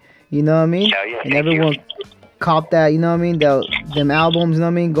 homie. You know what I mean? Hell yeah, and everyone cop that, you know what I mean? Them albums, you know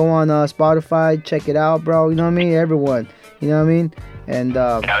what I mean? Go on Spotify, check it out, bro. You know what I mean? Everyone, you know what I mean? And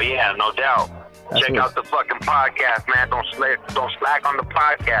hell yeah, no doubt. Check out the fucking podcast, man. Don't slack on the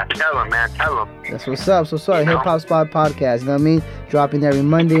podcast. Tell them, man. Tell them. That's what's up. So sorry, Hip Hop Spot Podcast. You know what I mean? Dropping every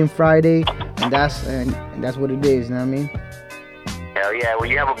Monday and Friday, and that's what it is. You know what I mean? Hell yeah. Well,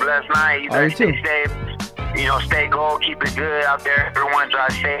 you have a blessed night. You guys stay safe. Stay gold. Keep it good out there. Everyone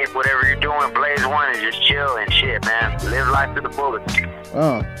drive safe. Whatever you're doing, blaze one and just chill and shit, man. Live life to the fullest.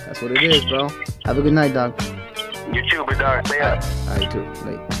 Oh, that's what it is, bro. Have a good night, dog. You too, big dog. Stay up. All right, you too.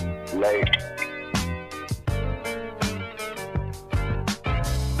 Late.